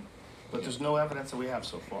 But there's no evidence that we have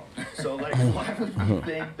so far. So, why would you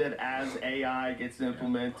think that as AI gets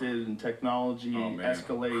implemented and technology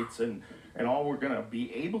escalates and all we're going to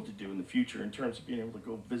be able to do in the future in terms of being able to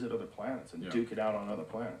go visit other planets and duke it out on other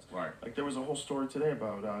planets. Right. Like there was a whole story today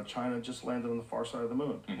about China just landed on the far side of the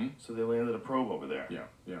moon. So they landed a probe over there.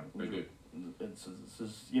 Yeah, they did. This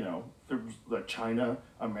is, there was the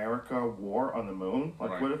China-America war on the moon.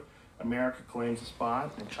 What if America claims a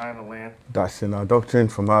spot and China land? That's in our doctrine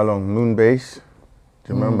from how long? Moon base.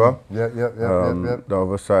 Do you remember? Yeah. The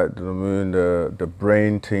other side of the moon, the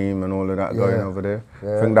brain team and all of that going over there.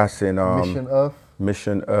 Yeah. I think that's in Mission Earth.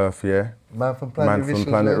 Mission Earth, yeah. Man from Planet,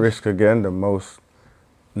 Planet Risk again, the most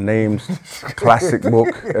named classic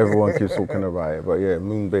book. Everyone keeps talking about it. But yeah,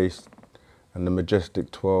 moon-based and the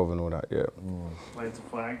Majestic 12 and all that. Yeah. Plants a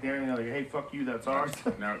flag there, and they're like, "Hey, fuck you, that's ours."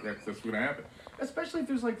 Now that's what's going to happen. Especially if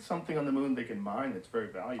there's like something on the moon they can mine that's very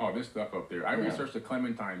valuable. Oh, this stuff up there. I researched the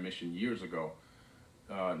Clementine mission years ago.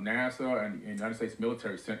 NASA and the United States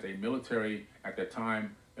military sent a military, at that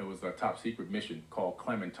time, it was a top secret mission called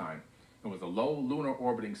Clementine. It was a low lunar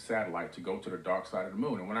orbiting satellite to go to the dark side of the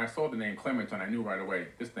moon. And when I saw the name Clementine, I knew right away,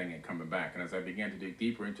 this thing ain't coming back. And as I began to dig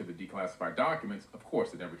deeper into the declassified documents, of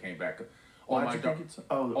course it never came back. Oh,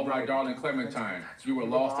 my darling Clementine, you were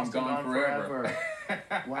lost and gone forever.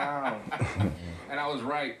 Wow. And I was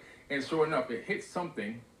right. And sure enough, it hit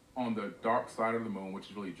something on the dark side of the moon, which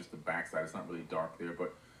is really just the backside. It's not really dark there,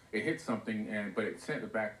 but it hit something, but it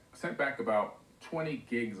sent back about 20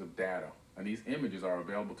 gigs of data. And these images are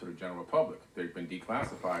available to the general public. They've been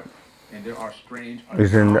declassified, and there are strange.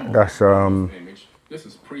 That's This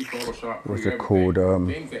is pre-Photoshop. What's it called?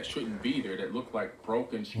 Things that shouldn't be there, that look like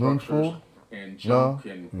broken structures and junk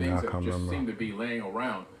and things that just seem to be laying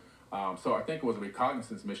around. So I think it was a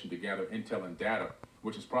reconnaissance mission to gather intel and data,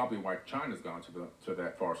 which is probably why China's gone to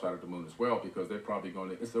that far side of the moon as well, because they're probably going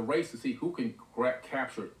to. It's a race to see who can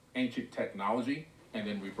capture ancient technology and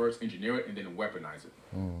then reverse engineer it and then weaponize it.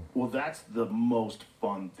 Well, that's the most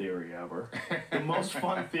fun theory ever. The most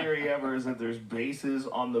fun theory ever is that there's bases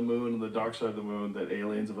on the moon, on the dark side of the moon, that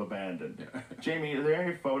aliens have abandoned. Jamie, are there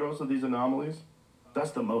any photos of these anomalies?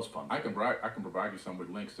 That's the most fun. I can provide you some with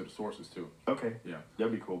links to the sources too. Okay. Yeah.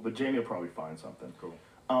 That'd be cool. But Jamie will probably find something. Cool.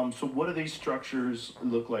 So what do these structures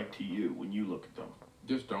look like to you when you look at them?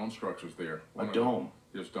 Just dome structures there. A dome?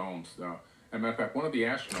 Just domes. As a matter of fact, one of the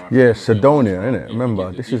astronauts... Yeah, Sedonia, isn't it?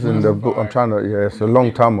 Remember, this is in the book. I'm trying to... Yeah, it's a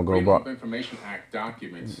long time ago, Freedom but... of Information Act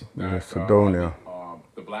documents. Yeah, Sedonia.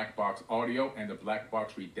 The black box audio and the black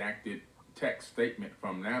box redacted text statement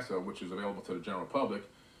from NASA, which is available to the general public.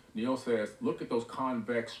 Neil says, look at those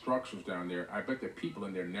convex structures down there. I bet the people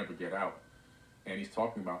in there never get out. And he's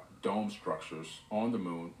talking about dome structures on the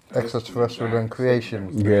moon. Extraterrestrial and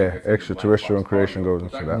creation. Yeah, extraterrestrial and creation goes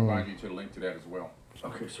into that. I can provide you to the link to that as well.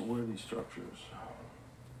 Okay, so what are these structures?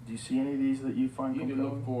 Do you see any of these that you find You can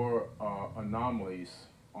compelling? look for anomalies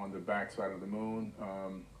on the backside of the moon.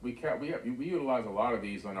 We utilize a lot of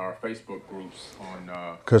these on our Facebook groups.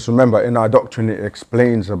 Because remember, in our doctrine, it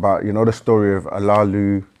explains about, you know, the story of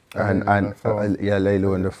Alalu and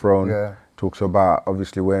Lelu and the throne. Yeah. Talks about,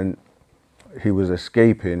 obviously, when he was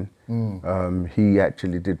escaping, he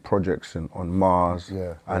actually did projects on Mars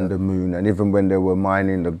and the moon. And even when they were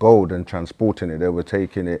mining the gold and transporting it, they were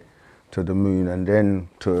taking it to the moon and then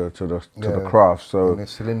to the craft. So the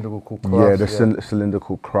cylindrical crafts. Yeah, the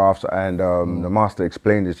cylindrical crafts. And the master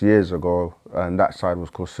explained this years ago, and that side was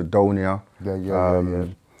called Sedonia.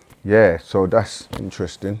 Yeah, so that's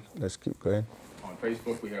interesting. Let's keep going. On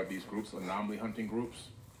Facebook, we have these groups, anomaly hunting groups.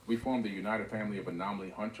 We formed the United Family of Anomaly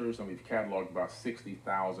Hunters, and we've cataloged about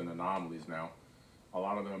 60,000 anomalies now. A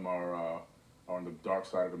lot of them are on the dark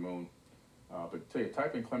side of the moon. But tell you,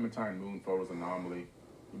 type in Clementine moon photos anomaly.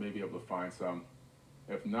 You may be able to find some.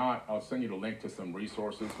 If not, I'll send you the link to some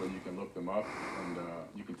resources where you can look them up, and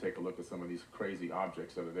you can take a look at some of these crazy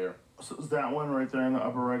objects that are there. So is that one right there in the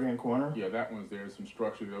upper right-hand corner? Yeah, that one's there. Some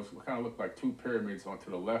structure. Those kind of look like two pyramids on to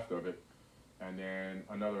the left of it. And then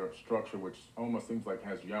another structure which almost seems like it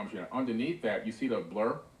has geometry. And underneath that, you see the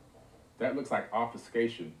blur? That looks like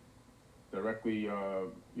obfuscation. Directly, you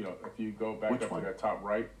know, if you go back up to that top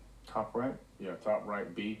right. Top right? Yeah, top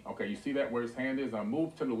right, B. Okay, you see that where his hand is? Now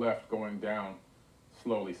move to the left going down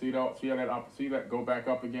slowly. See that? See that? Go back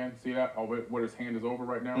up again. See that? Oh, where his hand is over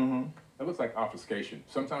right now? Mm-hmm. It looks like obfuscation.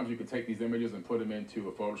 Sometimes you can take these images and put them into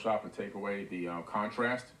a Photoshop and take away the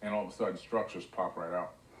contrast, and all of a sudden structures pop right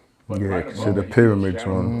out. But Yeah, right you above see the that, pyramids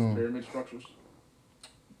those one. pyramid structures.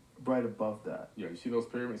 Right above that. Yeah, you see those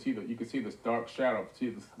pyramids. You can see this dark shadow.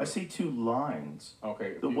 I see two lines.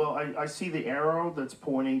 Okay. Well, I see the arrow that's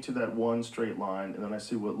pointing to that one straight line, and then I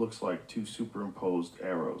see what looks like two superimposed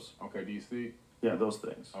arrows. Okay, do you see? Yeah, those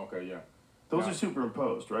things. Okay, yeah. Those are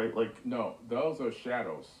superimposed, right? Like no, those are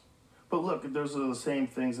shadows. But look, those are the same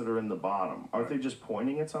things that are in the bottom. Aren't they just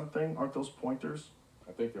pointing at something? Aren't those pointers?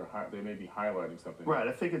 I think they may be highlighting something. Right,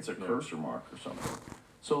 I think it's a cursor mark or something.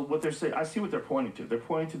 So what they're saying, I see what they're pointing to. They're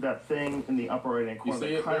pointing to that thing in the upper right-hand corner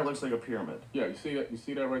that kind of looks like a pyramid. Yeah, you see that? You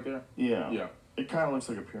see that right there? Yeah. Yeah. It kind of looks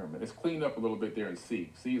like a pyramid. It's cleaned up a little bit there in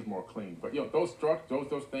C. C is more clean. But you know,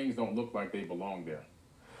 those things don't look like they belong there.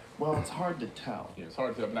 Well, it's hard to tell. Yeah, it's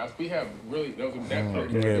hard to tell. Now, we have really those are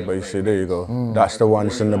that Yeah, but you see, there you go. That's the one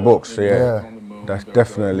that's in the book. So yeah, that's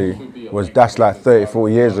definitely that's like 30,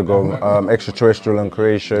 40 years ago. Extraterrestrial and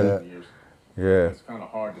creation. Yeah. It's kind of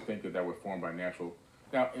hard to think that that was formed by natural.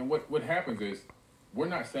 Now, and what happens is we're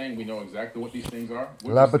not saying we know exactly what these things are.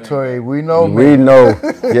 We're Laboratory, just we know. We know.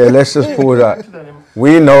 Yeah, let's just pause that.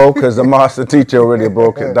 We know because the master teacher already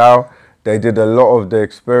broke it down. They did a lot of the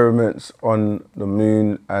experiments on the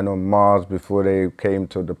moon and on Mars before they came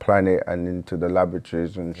to the planet and into the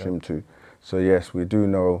laboratories in Shimtu. So yes, we do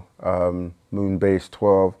know Moon Base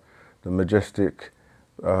 12, the Majestic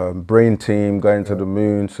brain team going to the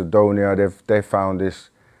moon, Sidonia. They found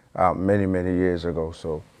this out many years ago.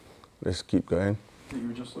 So let's keep going. You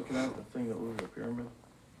were just looking at the thing that was a pyramid.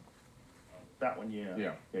 That one,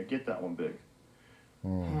 yeah. Get that one big.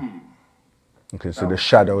 You can see the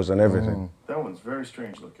shadows and everything. That one's very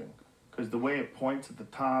strange looking, because the way it points at the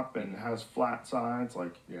top and has flat sides,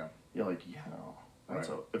 like you're like, that's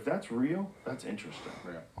if that's real, that's interesting.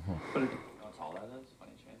 But That's all that is, by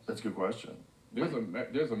any chance? that's a good question.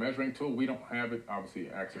 There's a measuring tool. We don't have it, obviously,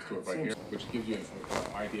 access to it right here, which gives you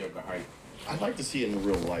an idea of the height. I'd like to see it in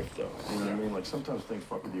real life, though. You know what I mean? Like, sometimes things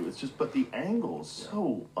fuck with you. It's just, but the angle is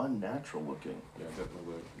so unnatural looking. Yeah, it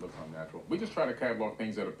definitely looks unnatural. We just try to catalog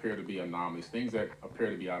things that appear to be anomalies, things that appear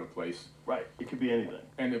to be out of place. Right. It could be anything.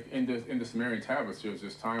 And if in the Sumerian tablets, there's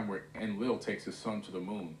this time where Enlil takes his son to the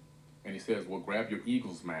moon, and he says, "Well, grab your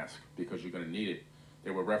eagle's mask because you're going to need it." They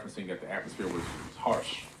were referencing that the atmosphere was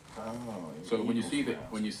harsh. Oh. So when you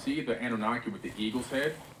see the Anunnaki with the eagle's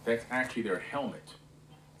head, that's actually their helmet.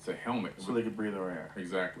 It's a helmet. So they could breathe their air.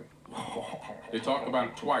 Exactly. They talk about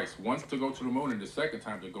it twice. Once to go to the moon, and the second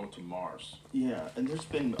time to go to Mars. Yeah, and there's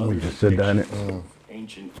been other just said that, depictions of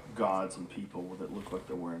ancient gods and people that look like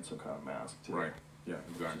they're wearing some kind of mask, too. Right. Yeah,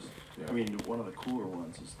 exactly. Yeah. I mean, one of the cooler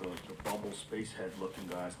ones is the bubble space head looking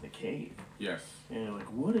guys in the cave. Yes. And you're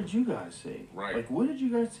like, what did you guys see? Right. Like, what did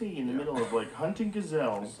you guys see in the middle of, like, hunting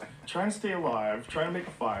gazelles, trying to stay alive, trying to make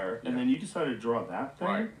a fire, and then you decided to draw that thing?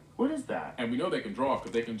 Right. What is that? And we know they can draw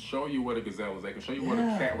because they can show you what a gazelle is. They can show you what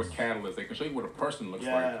cattle is. They can show you what a person looks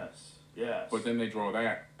like. Yes. But then they draw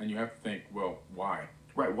that, and you have to think, well, why?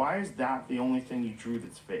 Right. Why is that the only thing you drew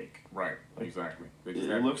that's fake? Right. Exactly. They It just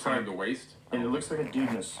have looks time like- to waste. And it looks like a dude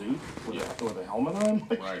in a suit with a helmet on.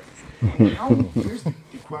 Right. Here's the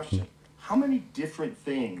question: how many different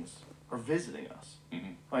things are visiting us?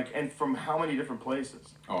 Like, and from how many different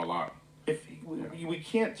places? Oh, a lot. If we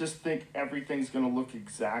can't just think everything's going to look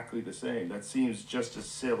exactly the same. That seems just as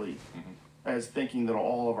silly as thinking that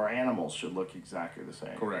all of our animals should look exactly the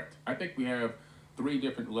same. Correct. I think we have 3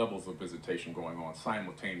 different levels of visitation going on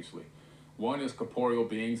simultaneously. One is corporeal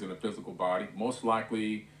beings in a physical body, most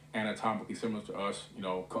likely anatomically similar to us, you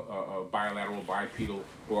know, a bilateral, bipedal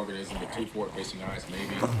organism with 2 forward-facing eyes, maybe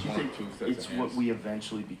Do you 1 or think 2 sets it's of hands. what we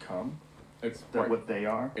eventually become? It's That what they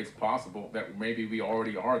are? It's possible that maybe we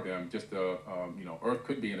already are them. Just you know, Earth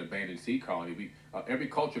could be an abandoned sea colony. Every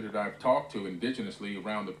culture that I've talked to indigenously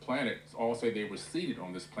around the planet all say they were seeded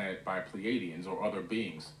on this planet by Pleiadians or other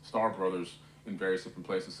beings, star brothers in various different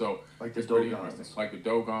places. So Like the it's pretty Dogons. interesting. Like the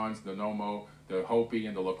Dogons, the Nomo, the Hopi,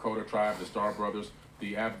 and the Lakota tribe, the Star Brothers.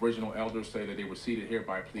 The Aboriginal elders say that they were seeded here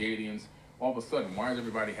by Pleiadians. All of a sudden, why is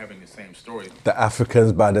everybody having the same story? The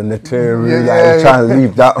Africans by the Neteru, Yeah. trying to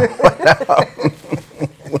leave that one out.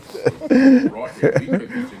 Brought here, we could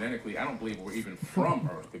be genetically, I don't believe we're even from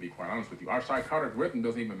Earth, to be quite honest with you. Our psychotic rhythm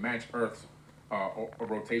doesn't even match Earth's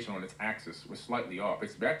rotation on its axis. We're slightly off.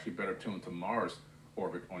 It's actually better tuned to Mars'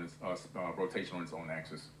 orbit on its rotation on its own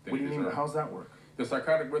axis than What do it you is mean? Earth. How's that work? The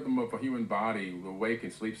psychotic rhythm of a human body, the wake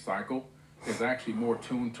and sleep cycle, is actually more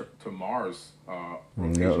tuned to Mars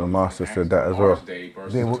rotation. Yeah, the on master its said axis, that as well. Mars day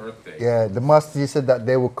versus Earth day. The master said that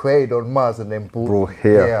they were created on Mars and then Brought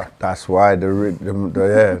here. That's why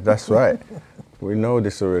that's right. We know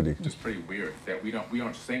this already. It's just pretty weird that we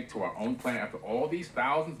aren't synced to our own planet after all these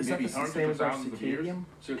thousands, Is that maybe the hundreds same of as our thousands of years.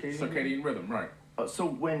 Circadian rhythm, right?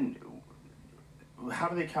 So how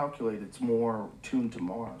do they calculate it's more tuned to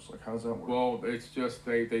Mars? Like, how does that work? Well, it's just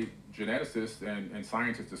they geneticists and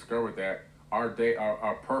scientists discovered that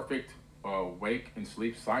our perfect wake and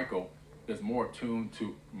sleep cycle is more tuned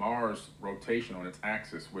to Mars rotation on its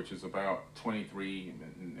axis, which is about 23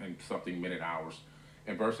 and something minute hours,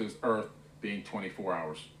 and versus Earth being 24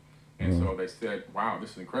 hours. And so they said, wow,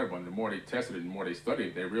 this is incredible. And the more they tested it and the more they studied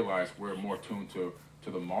it, they realized we're more tuned to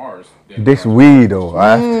the Mars than This Mars. we though,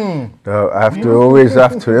 I have to always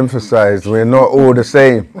have to emphasize we're not all the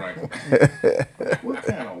same. Right. What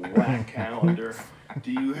kind of whack calendar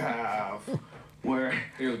do you have where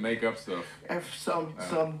It was make up stuff. if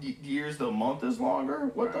some years the month is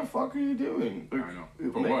longer. What the fuck are you doing? I know.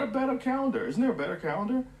 Make a better calendar. Isn't there a better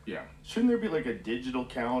calendar? Yeah. Shouldn't there be like a digital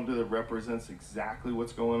calendar that represents exactly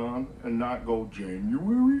what's going on and not go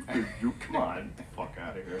January 5th? Come on, get the fuck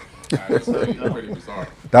out of here. It's pretty bizarre.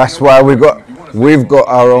 That's why we've got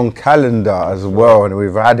our own calendar as well, and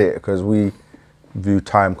we've had it because we view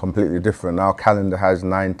time completely different. Our calendar has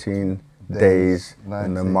 19 days in a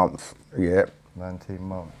 19. month. Yeah. 19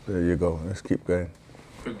 months. There you go. Let's keep going.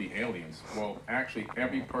 Could be aliens. Well, actually,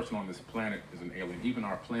 every person on this planet is an alien. Even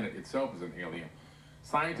our planet itself is an alien.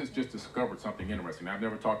 Scientists just discovered something interesting. I've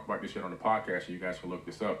never talked about this yet on the podcast, so you guys can look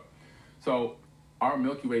this up. So, our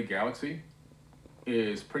Milky Way galaxy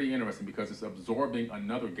is pretty interesting because it's absorbing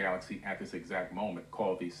another galaxy at this exact moment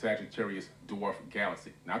called the Sagittarius Dwarf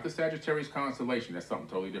Galaxy. Not the Sagittarius constellation, that's something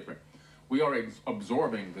totally different. We are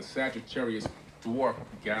absorbing the Sagittarius Dwarf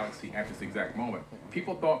Galaxy at this exact moment.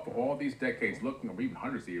 People thought for all these decades, looking, or even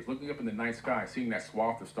hundreds of years, looking up in the night sky, seeing that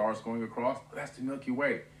swath of stars going across, that's the Milky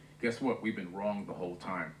Way. Guess what? We've been wrong the whole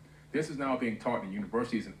time. This is now being taught in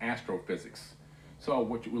universities in astrophysics. So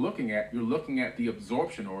what you're looking at the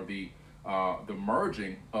absorption or the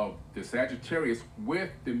merging of the Sagittarius with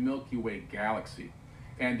the Milky Way galaxy.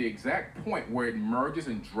 And the exact point where it merges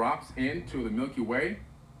and drops into the Milky Way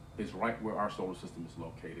is right where our solar system is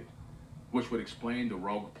located, which would explain the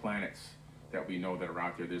rogue planets that we know that are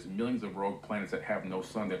out there. There's millions of rogue planets that have no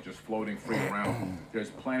sun, that are just floating free around. There's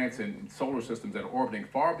planets and solar systems that are orbiting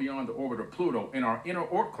far beyond the orbit of Pluto in our inner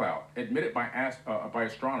Oort cloud, admitted by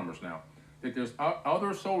astronomers now, that there's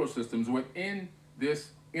other solar systems within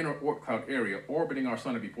this inner Oort cloud area orbiting our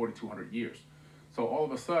sun every 4,200 years. So all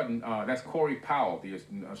of a sudden, that's Corey Powell, the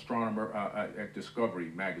astronomer at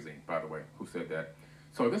Discovery magazine, by the way, who said that.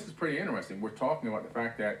 So this is pretty interesting. We're talking about the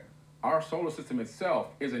fact that our solar system itself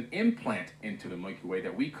is an implant into the Milky Way,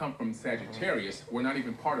 that we come from Sagittarius. We're not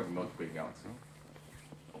even part of the Milky Way galaxy.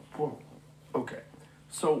 Whoa. Okay.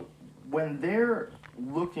 So when they're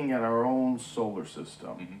looking at our own solar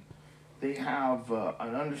system, they have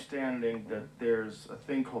an understanding that there's a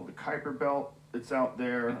thing called the Kuiper Belt that's out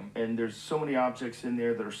there, and there's so many objects in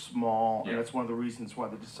there that are small, and that's one of the reasons why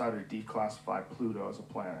they decided to declassify Pluto as a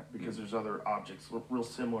planet, because there's other objects real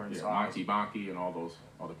similar in size. Maki and all those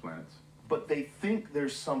other planets. But they think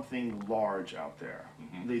there's something large out there.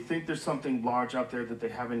 They think there's something large out there that they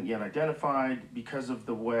haven't yet identified because of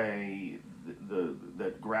the way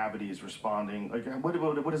that gravity is responding. Like,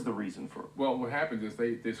 what is the reason for it? Well, what happens is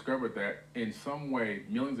they discovered that in some way,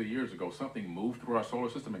 millions of years ago, something moved through our solar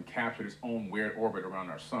system and captured its own weird orbit around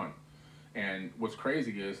our sun. And what's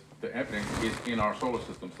crazy is the evidence is in our solar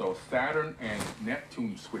system. So Saturn and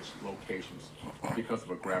Neptune switched locations because of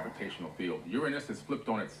a gravitational field. Uranus is flipped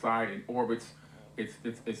on its side and orbits,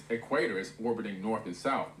 its equator is orbiting north and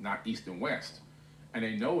south, not east and west. And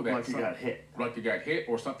they know that like you got hit. Like you got hit,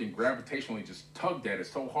 or something gravitationally just tugged at it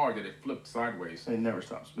so hard that it flipped sideways. And it never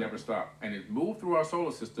stops. Never stopped. And it moved through our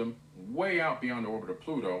solar system way out beyond the orbit of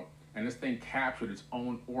Pluto, and this thing captured its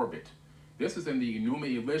own orbit. This is in the Enuma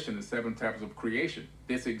Elish, the 7 Tablets of Creation.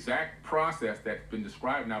 This exact process that's been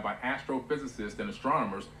described now by astrophysicists and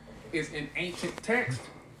astronomers is in ancient text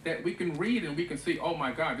that we can read, and we can see, oh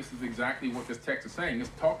my God, this is exactly what this text is saying. It's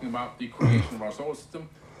talking about the creation of our solar system.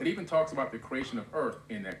 It even talks about the creation of Earth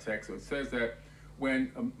in that text. So it says that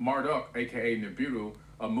when Marduk, aka Nibiru,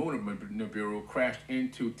 a moon of Nibiru, crashed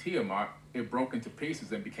into Tiamat, it broke into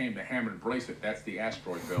pieces and became the hammered bracelet. That's the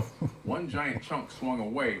asteroid belt. One giant chunk swung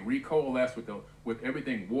away, recoalesced with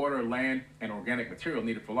everything, water, land, and organic material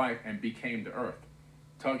needed for life, and became the Earth,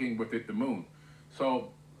 tugging with it the moon.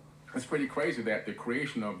 So it's pretty crazy that the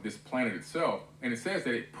creation of this planet itself, and it says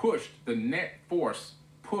that it pushed, the net force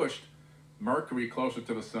pushed Mercury closer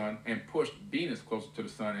to the sun and pushed Venus closer to the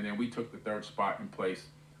sun, and then we took the 3rd spot in place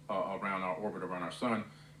around our orbit around our sun.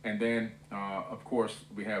 And then, of course,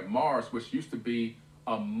 we have Mars, which used to be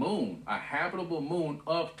a moon, a habitable moon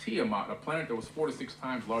of Tiamat, a planet that was 4 to 6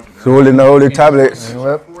 times larger than It's all in the holy tablets.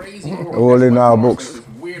 Crazy orbit. All in our books. This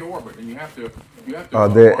weird orbit, and you have to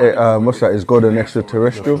what's that? Is God an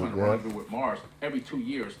extraterrestrial? Rendezvous with Mars every 2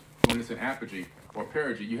 years when it's in apogee or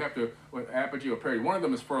perigee. You have to, with apogee or perigee, one of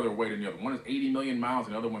them is further away than the other. One is 80 million miles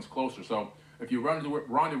and the other one's closer. So if you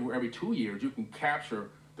rendezvous every 2 years, you can capture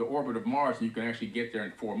the orbit of Mars, and you can actually get there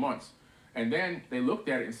in 4 months. And then they looked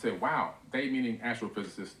at it and said, wow, they meaning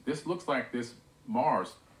astrophysicists, this looks like this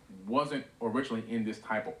Mars wasn't originally in this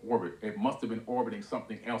type of orbit. It must have been orbiting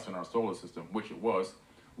something else in our solar system, which it was.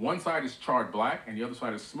 One side is charred black and the other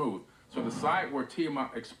side is smooth. So the side where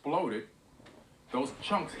Tiamat exploded those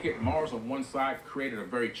chunks hit Mars on one side, created a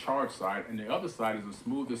very charged side, and the other side is the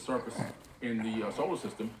smoothest surface in the solar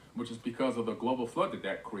system, which is because of the global flood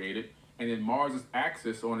that created. And then Mars's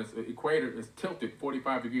axis on its equator is tilted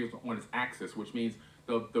 45 degrees on its axis, which means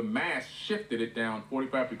the mass shifted it down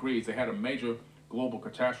 45 degrees. They had a major global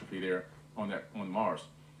catastrophe there on Mars.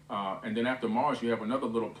 And then after Mars, you have another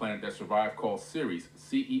little planet that survived called Ceres,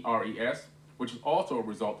 Ceres, which is also a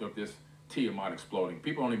result of this Tiamat exploding.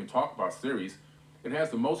 People don't even talk about Ceres. It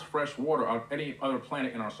has the most fresh water of any other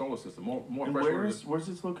planet in our solar system. More And fresh water. where's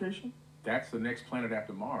its location? That's the next planet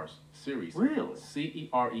after Mars, Ceres. Really?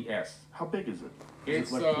 Ceres. How big is it?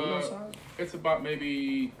 It's like Pluto size? it's about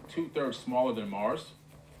maybe 2/3 smaller than Mars.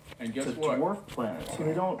 And guess It's a what? dwarf planet. So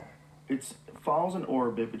they don't. It follows an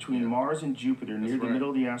orbit between Mars and Jupiter near the right. middle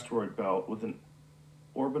of the asteroid belt with an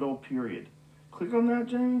orbital period. Click on that,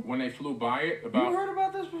 Jamie. When they flew by it, You about heard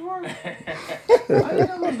about this before? I didn't know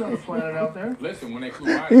there was another planet out there. listen, when they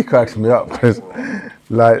flew by, He cracks me up. lights were on.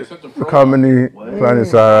 Like, They sent the look how many What?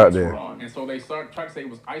 planets are out Lights were there. on. And so they started trying to say it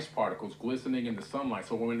was ice particles glistening in the sunlight.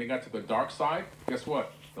 So when they got to the dark side, guess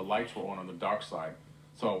what? The lights were on the dark side.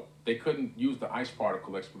 So they couldn't use the ice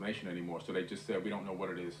particle explanation anymore. So they just said, we don't know what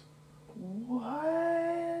it is.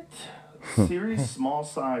 What? Ceres' small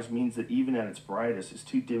size means that even at its brightest, it's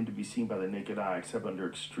too dim to be seen by the naked eye, except under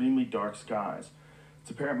extremely dark skies.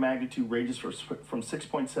 Its apparent magnitude ranges from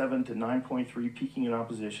 6.7 to 9.3, peaking in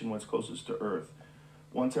opposition when it's closest to Earth.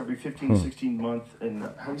 Once every 15 to 16 months, and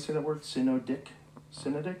how do you say that word? Synodic?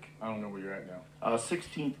 Synodic? I don't know where you're at now.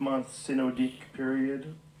 16th month synodic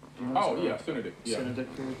period. Do you know Oh, what yeah, it's Synodic. Yeah.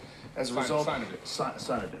 Synodic period. As a Syn- result, Synodic.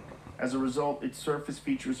 Synodic. As a result, its surface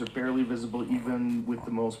features are barely visible even with the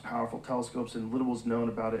most powerful telescopes, and little was known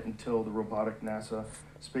about it until the robotic NASA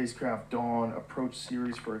spacecraft Dawn approached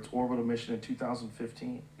Ceres for its orbital mission in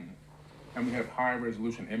 2015. And we have high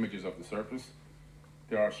resolution images of the surface.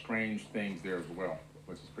 There are strange things there as well,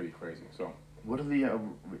 which is pretty crazy. So What are the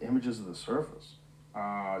images of the surface?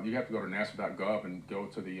 you have to go to nasa.gov and go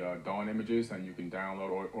to the Dawn images, and you can download,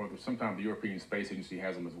 or sometimes the European Space Agency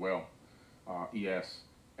has them as well, ES.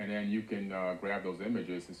 And then you can grab those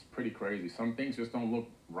images. It's pretty crazy. Some things just don't look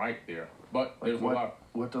right there. But Like there's what, a lot.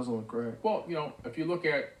 what doesn't look great? Well, if you look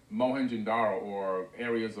at Mohenjo-Daro or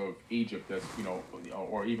areas of Egypt that's,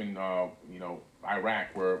 or even, Iraq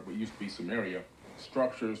where it used to be Sumeria,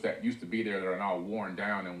 structures that used to be there that are now worn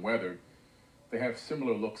down and weathered, they have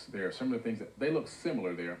similar looks there, similar things that they look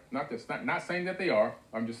similar there. Not saying that they are.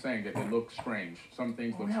 I'm just saying that they look strange. Some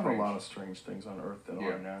things Well, look we have strange. a lot of strange things on Earth that Yeah.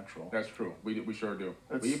 are natural. That's true. We sure do.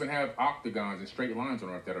 That's- We even have octagons and straight lines on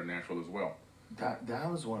Earth that are natural as well. That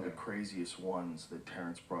was one of the craziest ones that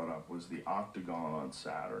Terrence brought up, was the octagon on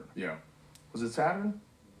Saturn. Yeah. Was it Saturn?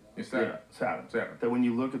 It's Saturn. Yeah, Saturn. Saturn. That when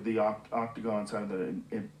you look at the octagon side,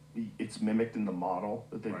 that it's mimicked in the model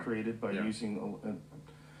that they Right. created by Yeah. using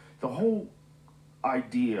the whole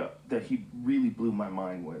idea that he really blew my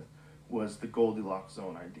mind with was the Goldilocks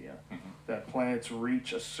zone idea. Mm-hmm. That planets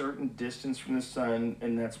reach a certain distance from the sun,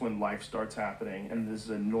 and that's when life starts happening. And this is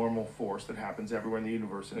a normal force that happens everywhere in the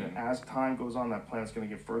universe. And as time goes on, that planet's going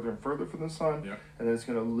to get further and further from the sun, Yeah. and then it's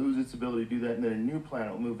going to lose its ability to do that. And then a new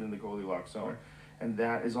planet will move into the Goldilocks zone. Right. And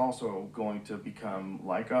that is also going to become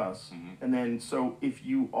like us. Mm-hmm. And then, so if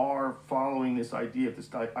you are following this idea, if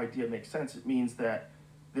this idea makes sense, it means that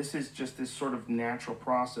this is just this sort of natural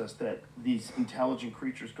process that these intelligent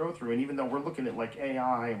creatures go through. And even though we're looking at like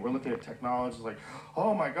AI and we're looking at technology, it's like,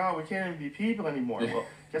 oh my God, we can't even be people anymore. Well,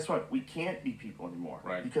 guess what? We can't be people anymore.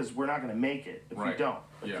 Right. Because we're not going to make it if we Right. don't.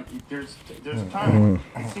 Yeah. There's a time,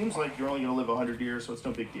 it seems like you're only going to live 100 years, so it's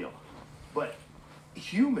no big deal. But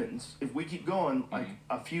humans, if we keep going like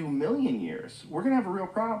a few million years, we're going to have a real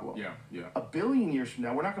problem. Yeah. Yeah. A billion years from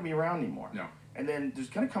now, we're not going to be around anymore. No. And then there's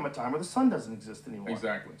going to come a time where the sun doesn't exist anymore.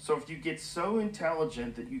 Exactly. So if you get so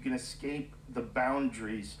intelligent that you can escape the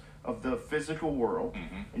boundaries of the physical world,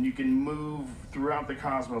 and you can move throughout the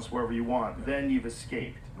cosmos wherever you want, then you've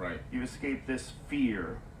escaped. Right. You've escaped this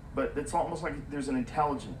fear. But it's almost like there's an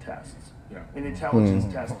intelligent test. Yeah. An intelligence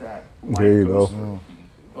test that life There you goes go. through.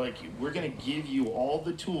 Like, we're going to give you all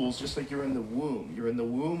the tools, just like you're in the womb. You're in the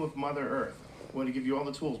womb of Mother Earth. We're going to give you all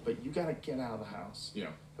the tools, but you got to get out of the house. Yeah.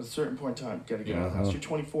 At a certain point in time, you got to get out of the house. You're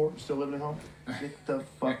 24, you're still living at home? Get the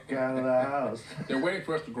fuck out of the house. They're waiting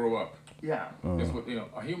for us to grow up. Yeah. That's what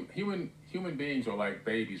human beings are like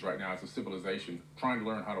babies right now as a civilization trying to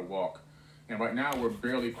learn how to walk. And right now we're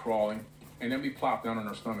barely crawling, and then we plop down on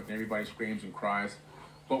our stomach and everybody screams and cries.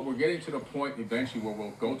 But we're getting to the point eventually where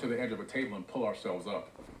we'll go to the edge of a table and pull ourselves up.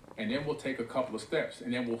 And then we'll take a couple of steps,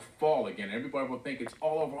 and then we'll fall again. Everybody will think it's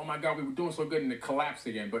all over. Oh my God, we were doing so good, and it collapsed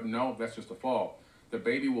again. But no, that's just a fall. the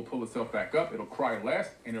baby will pull itself back up, it'll cry less,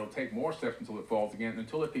 and it'll take more steps until it falls again,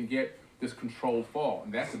 until it can get this controlled fall.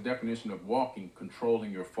 And that's the definition of walking,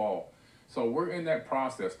 controlling your fall. So we're in that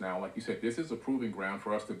process now. Like you said, this is a proving ground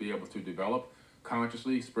for us to be able to develop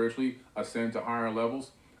consciously, spiritually, ascend to higher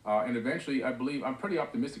levels. And eventually, I believe, I'm pretty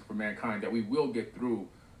optimistic for mankind that we will get through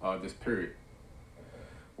this period.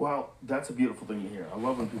 Well, that's a beautiful thing to hear. I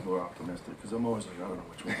love when people are optimistic, because I'm always like, I don't know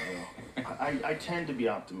which way to go. I tend to be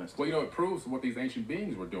optimistic. Well, you know, it proves what these ancient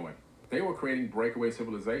beings were doing. They were creating breakaway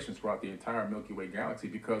civilizations throughout the entire Milky Way galaxy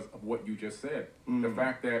because of what you just said. The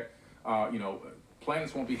fact that, you know,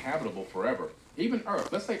 planets won't be habitable forever. Even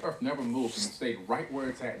Earth, let's say Earth never moves and stayed right where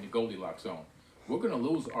it's at in the Goldilocks zone. We're going to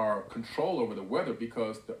lose our control over the weather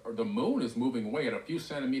because the moon is moving away at a few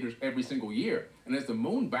centimeters every single year. And as the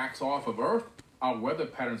moon backs off of Earth, our weather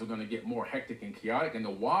patterns are going to get more hectic and chaotic, and the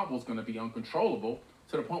wobble is going to be uncontrollable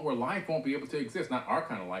to the point where life won't be able to exist. Not our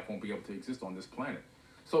kind of life won't be able to exist on this planet.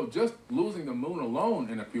 So just losing the moon alone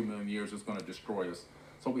in a few million years is going to destroy us.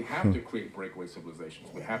 So we have to create breakaway civilizations.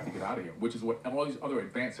 We have to get out of here, which is what all these other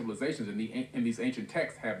advanced civilizations in these ancient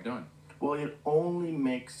texts have done. Well, it only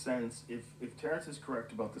makes sense if Terrence is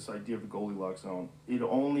correct about this idea of the Goldilocks zone. It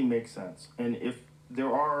only makes sense. And if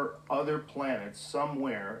there are other planets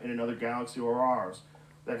somewhere in another galaxy or ours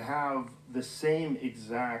that have the same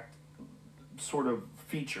exact sort of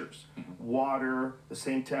features, water, the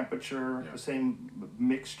same temperature, the same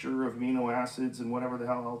mixture of amino acids and whatever the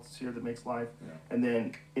hell else is here that makes life, and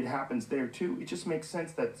then it happens there too. It just makes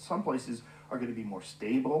sense that some places are going to be more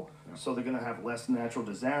stable, so they're going to have less natural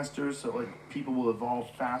disasters, so like people will evolve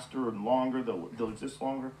faster and longer, they'll exist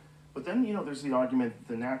longer. But then, you know, there's the argument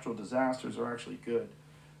that the natural disasters are actually good,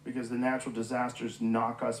 because the natural disasters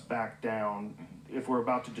knock us back down. If we're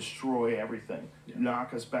about to destroy everything,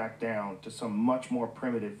 knock us back down to some much more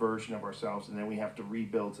primitive version of ourselves, and then we have to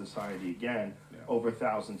rebuild society again over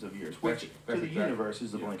thousands of years, which to the universe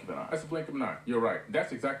is the blink of an eye. That's a blink of an eye. You're right.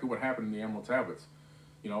 That's exactly what happened in the Emerald Tablets.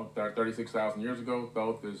 You know, 36,000 years ago,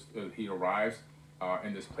 Thoth he arrives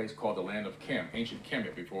in this place called the land of Kem, ancient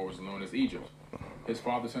Kemet, before it was known as Egypt. His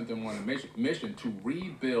father sent him on a mission to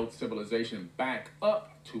rebuild civilization back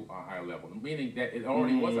up to a high level, meaning that it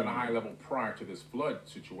already was at a high level prior to this flood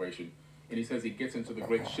situation. And he says he gets into the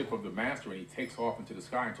great ship of the master and he takes off into the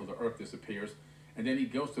sky until the earth disappears. And then he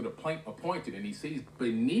goes to the point appointed and he sees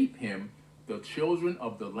beneath him the children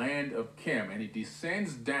of the land of Kem. And he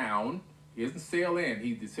descends down. He doesn't sail in,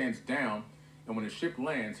 he descends down. And when the ship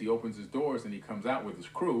lands, he opens his doors and he comes out with his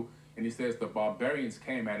crew. And he says the barbarians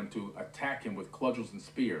came at him to attack him with cudgels and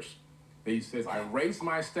spears. He says, I raised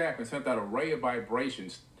my staff and sent out a ray of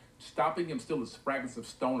vibrations, stopping him still as fragments of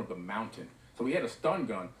stone of the mountain. So he had a stun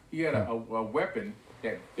gun. He had a weapon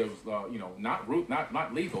that was, you know, not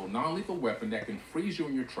lethal, non-lethal weapon that can freeze you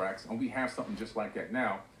in your tracks. And we have something just like that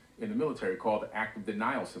now in the military called the active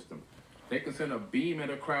denial system. They can send a beam at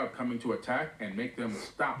a crowd coming to attack and make them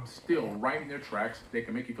stop still right in their tracks. They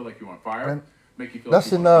can make you feel like you're on fire. Make you feel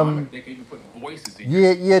that's like in they can even put voices in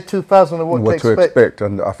year 2000 and what to expect.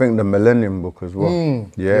 And I think the Millennium book as well.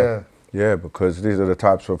 Yeah, because these are the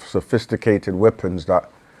types of sophisticated weapons that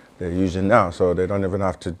they're using now, so they don't even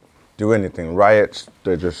have to do anything. Riots,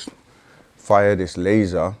 they just fire this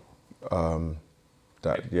laser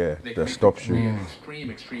that stops you.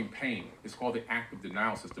 Extreme pain. It's called the active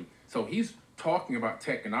denial system. So he's talking about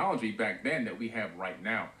technology back then that we have right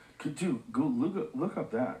now. Dude, go look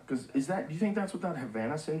up that, because do you think that's what that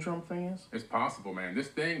Havana syndrome thing is? It's possible, man. This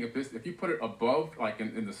thing, if you put it above, like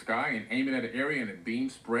in the sky, and aim it at an area, and the beam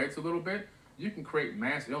spreads a little bit, you can create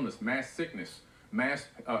mass illness, mass sickness, mass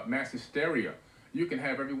hysteria. You can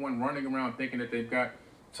have everyone running around thinking that they've got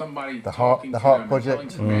somebody talking to them and telling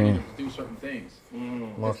them to do certain things.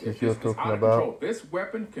 It's out of control. This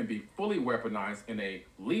weapon can be fully weaponized in a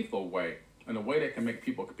lethal way, in a way that can make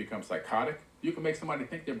people become psychotic. You can make somebody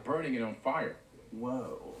think they're burning it on fire.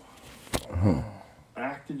 Whoa.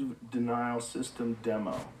 Active denial system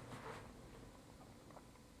demo.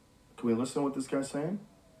 Can we listen to what this guy's saying?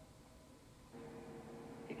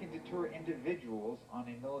 It can deter individuals on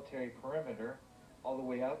a military perimeter all the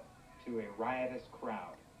way up to a riotous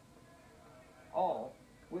crowd, all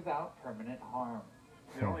without permanent harm.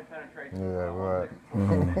 It only penetrates those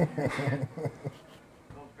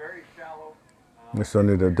very shallow. It's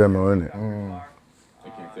only the demo, isn't it? They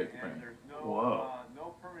can't take the pain. There's Whoa.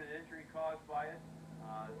 No permanent injury caused by it.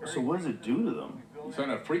 So what does it do to them? You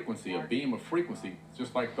send a frequency, a beam of frequency,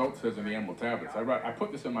 just like Thoth says in the Emerald Tablets. I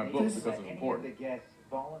put this in my book because it's important. Any of the guests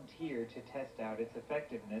volunteer to test out its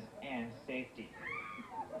effectiveness and safety,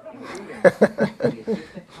 including the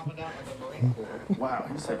Assistant Commandant of the Marine Corps. Wow,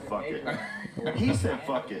 he said fuck it. He said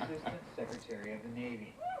fuck it. Assistant Secretary of the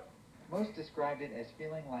Navy. Most described it as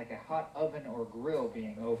feeling like a hot oven or grill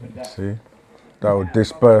being opened up. See? That would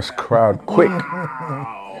disperse crowd quick.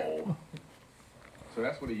 Wow. So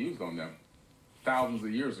that's what he used on them thousands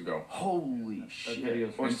of years ago. Holy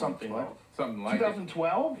shit. Or something like Something like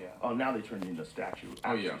 2012? Yeah. Oh, now they turned it into a statue.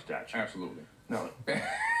 Oh yeah, Statue. absolutely. No,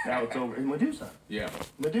 now it's over. And Medusa. Yeah.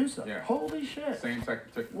 Medusa. Yeah. Holy shit. Same tech.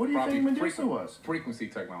 What do you think Medusa was? Frequency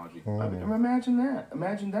technology. I mean, imagine that.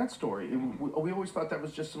 Imagine that story. We always thought that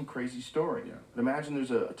was just some crazy story. Yeah. But imagine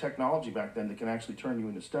there's a technology back then that can actually turn you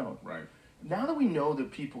into stone. Right. Now that we know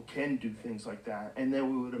that people can do things like that, and then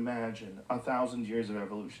we would imagine 1,000 years of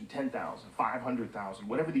evolution, 10,000, 500,000,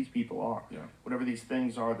 whatever these people are, Yeah. whatever these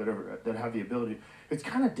things are that have the ability. It's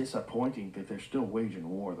kind of disappointing that they're still waging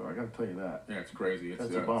war, though. I got to tell you that. Yeah, it's crazy.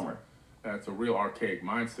 That's a bummer. That's a real archaic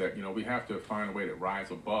mindset. You know, we have to find a way to rise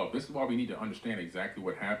above. This is why we need to understand exactly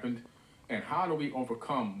what happened. And how do we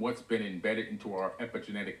overcome what's been embedded into our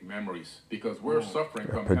epigenetic memories? Because we're suffering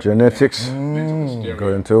from Epigenetics. mental hysteria,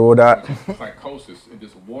 Go into all that. psychosis, and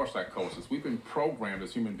this war psychosis. We've been programmed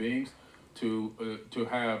as human beings to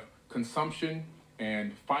have consumption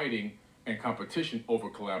and fighting and competition over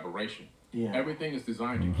collaboration. Yeah. Everything is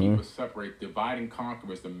designed to keep us separate. Divide and conquer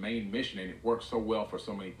is the main mission, and it works so well for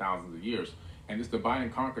so many thousands of years. And this divide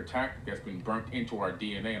and conquer tactic that's been burnt into our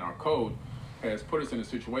DNA and our code has put us in a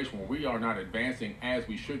situation where we are not advancing as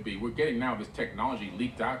we should be. We're getting now this technology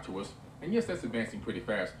leaked out to us, and yes, that's advancing pretty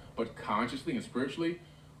fast, but consciously and spiritually,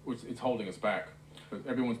 it's holding us back. But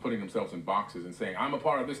everyone's putting themselves in boxes and saying, I'm a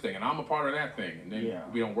part of this thing, and I'm a part of that thing, and then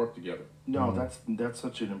we don't work together. No, that's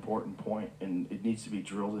such an important point, and it needs to be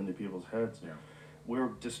drilled into people's heads. Yeah. We're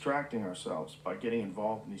distracting ourselves by getting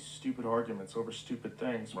involved in these stupid arguments over stupid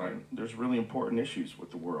things Right. when there's really important issues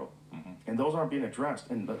with the world. And those aren't being addressed.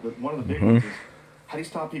 And one of the big Mm-hmm. ones is, how do you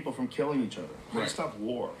stop people from killing each other? How do you Right. stop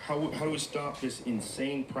war? How do we stop this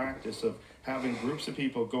insane practice of having groups of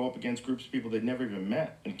people go up against groups of people they've never even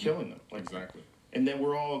met and killing them? Like, Exactly. and then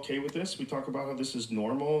we're all okay with this. We talk about how this is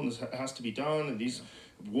normal and this has to be done, and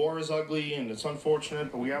war is ugly and it's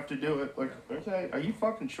unfortunate, but we have to do it. Like, okay, are you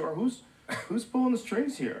fucking sure? Who's pulling the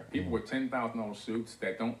strings here? People with $10,000 suits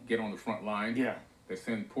that don't get on the front line. Yeah. They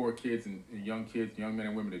send poor kids and young men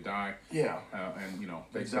and women to die. Yeah. And, you know,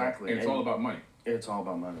 Exactly. And it's all about money. It's all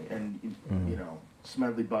about money. And, you know,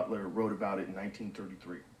 Smedley Butler wrote about it in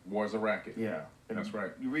 1933. War's a racket. Yeah. And That's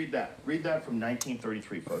right. You read that. Read that from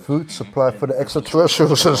 1933, folks. Food supply for the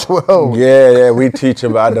extraterrestrials as well. Yeah, we teach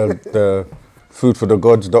about the food for the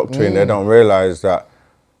gods doctrine. They don't realize that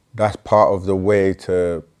that's part of the way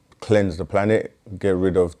to cleanse the planet, get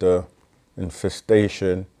rid of the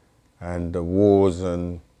infestation and the wars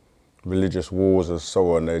and religious wars and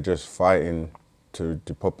so on. They're just fighting to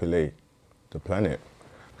depopulate the planet.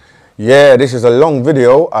 Yeah, this is a long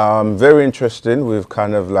video, very interesting. We've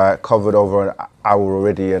kind of like covered over an hour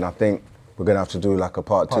already, and I think we're gonna have to do like a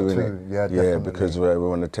part two, innit? Yeah, definitely. Because we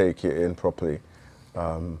want to take it in properly.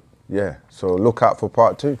 Yeah, so look out for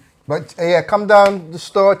part two. But yeah, come down the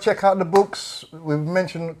store, check out the books. We've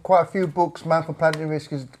mentioned quite a few books. Man for Planetary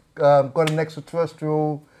Risk has got an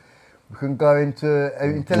extraterrestrial. We can go into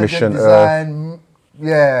intelligent Mission design.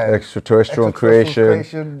 Yeah. Extraterrestrial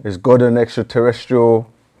creation. Is God an extraterrestrial?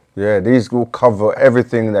 Yeah, these will cover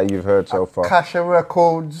everything that you've heard so far. Kasha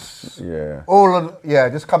records. Yeah. All of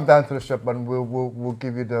just come down to the shop and we'll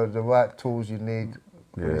give you the right tools you need.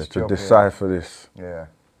 for Yeah, this to job, decipher this. Yeah.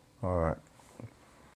 All right.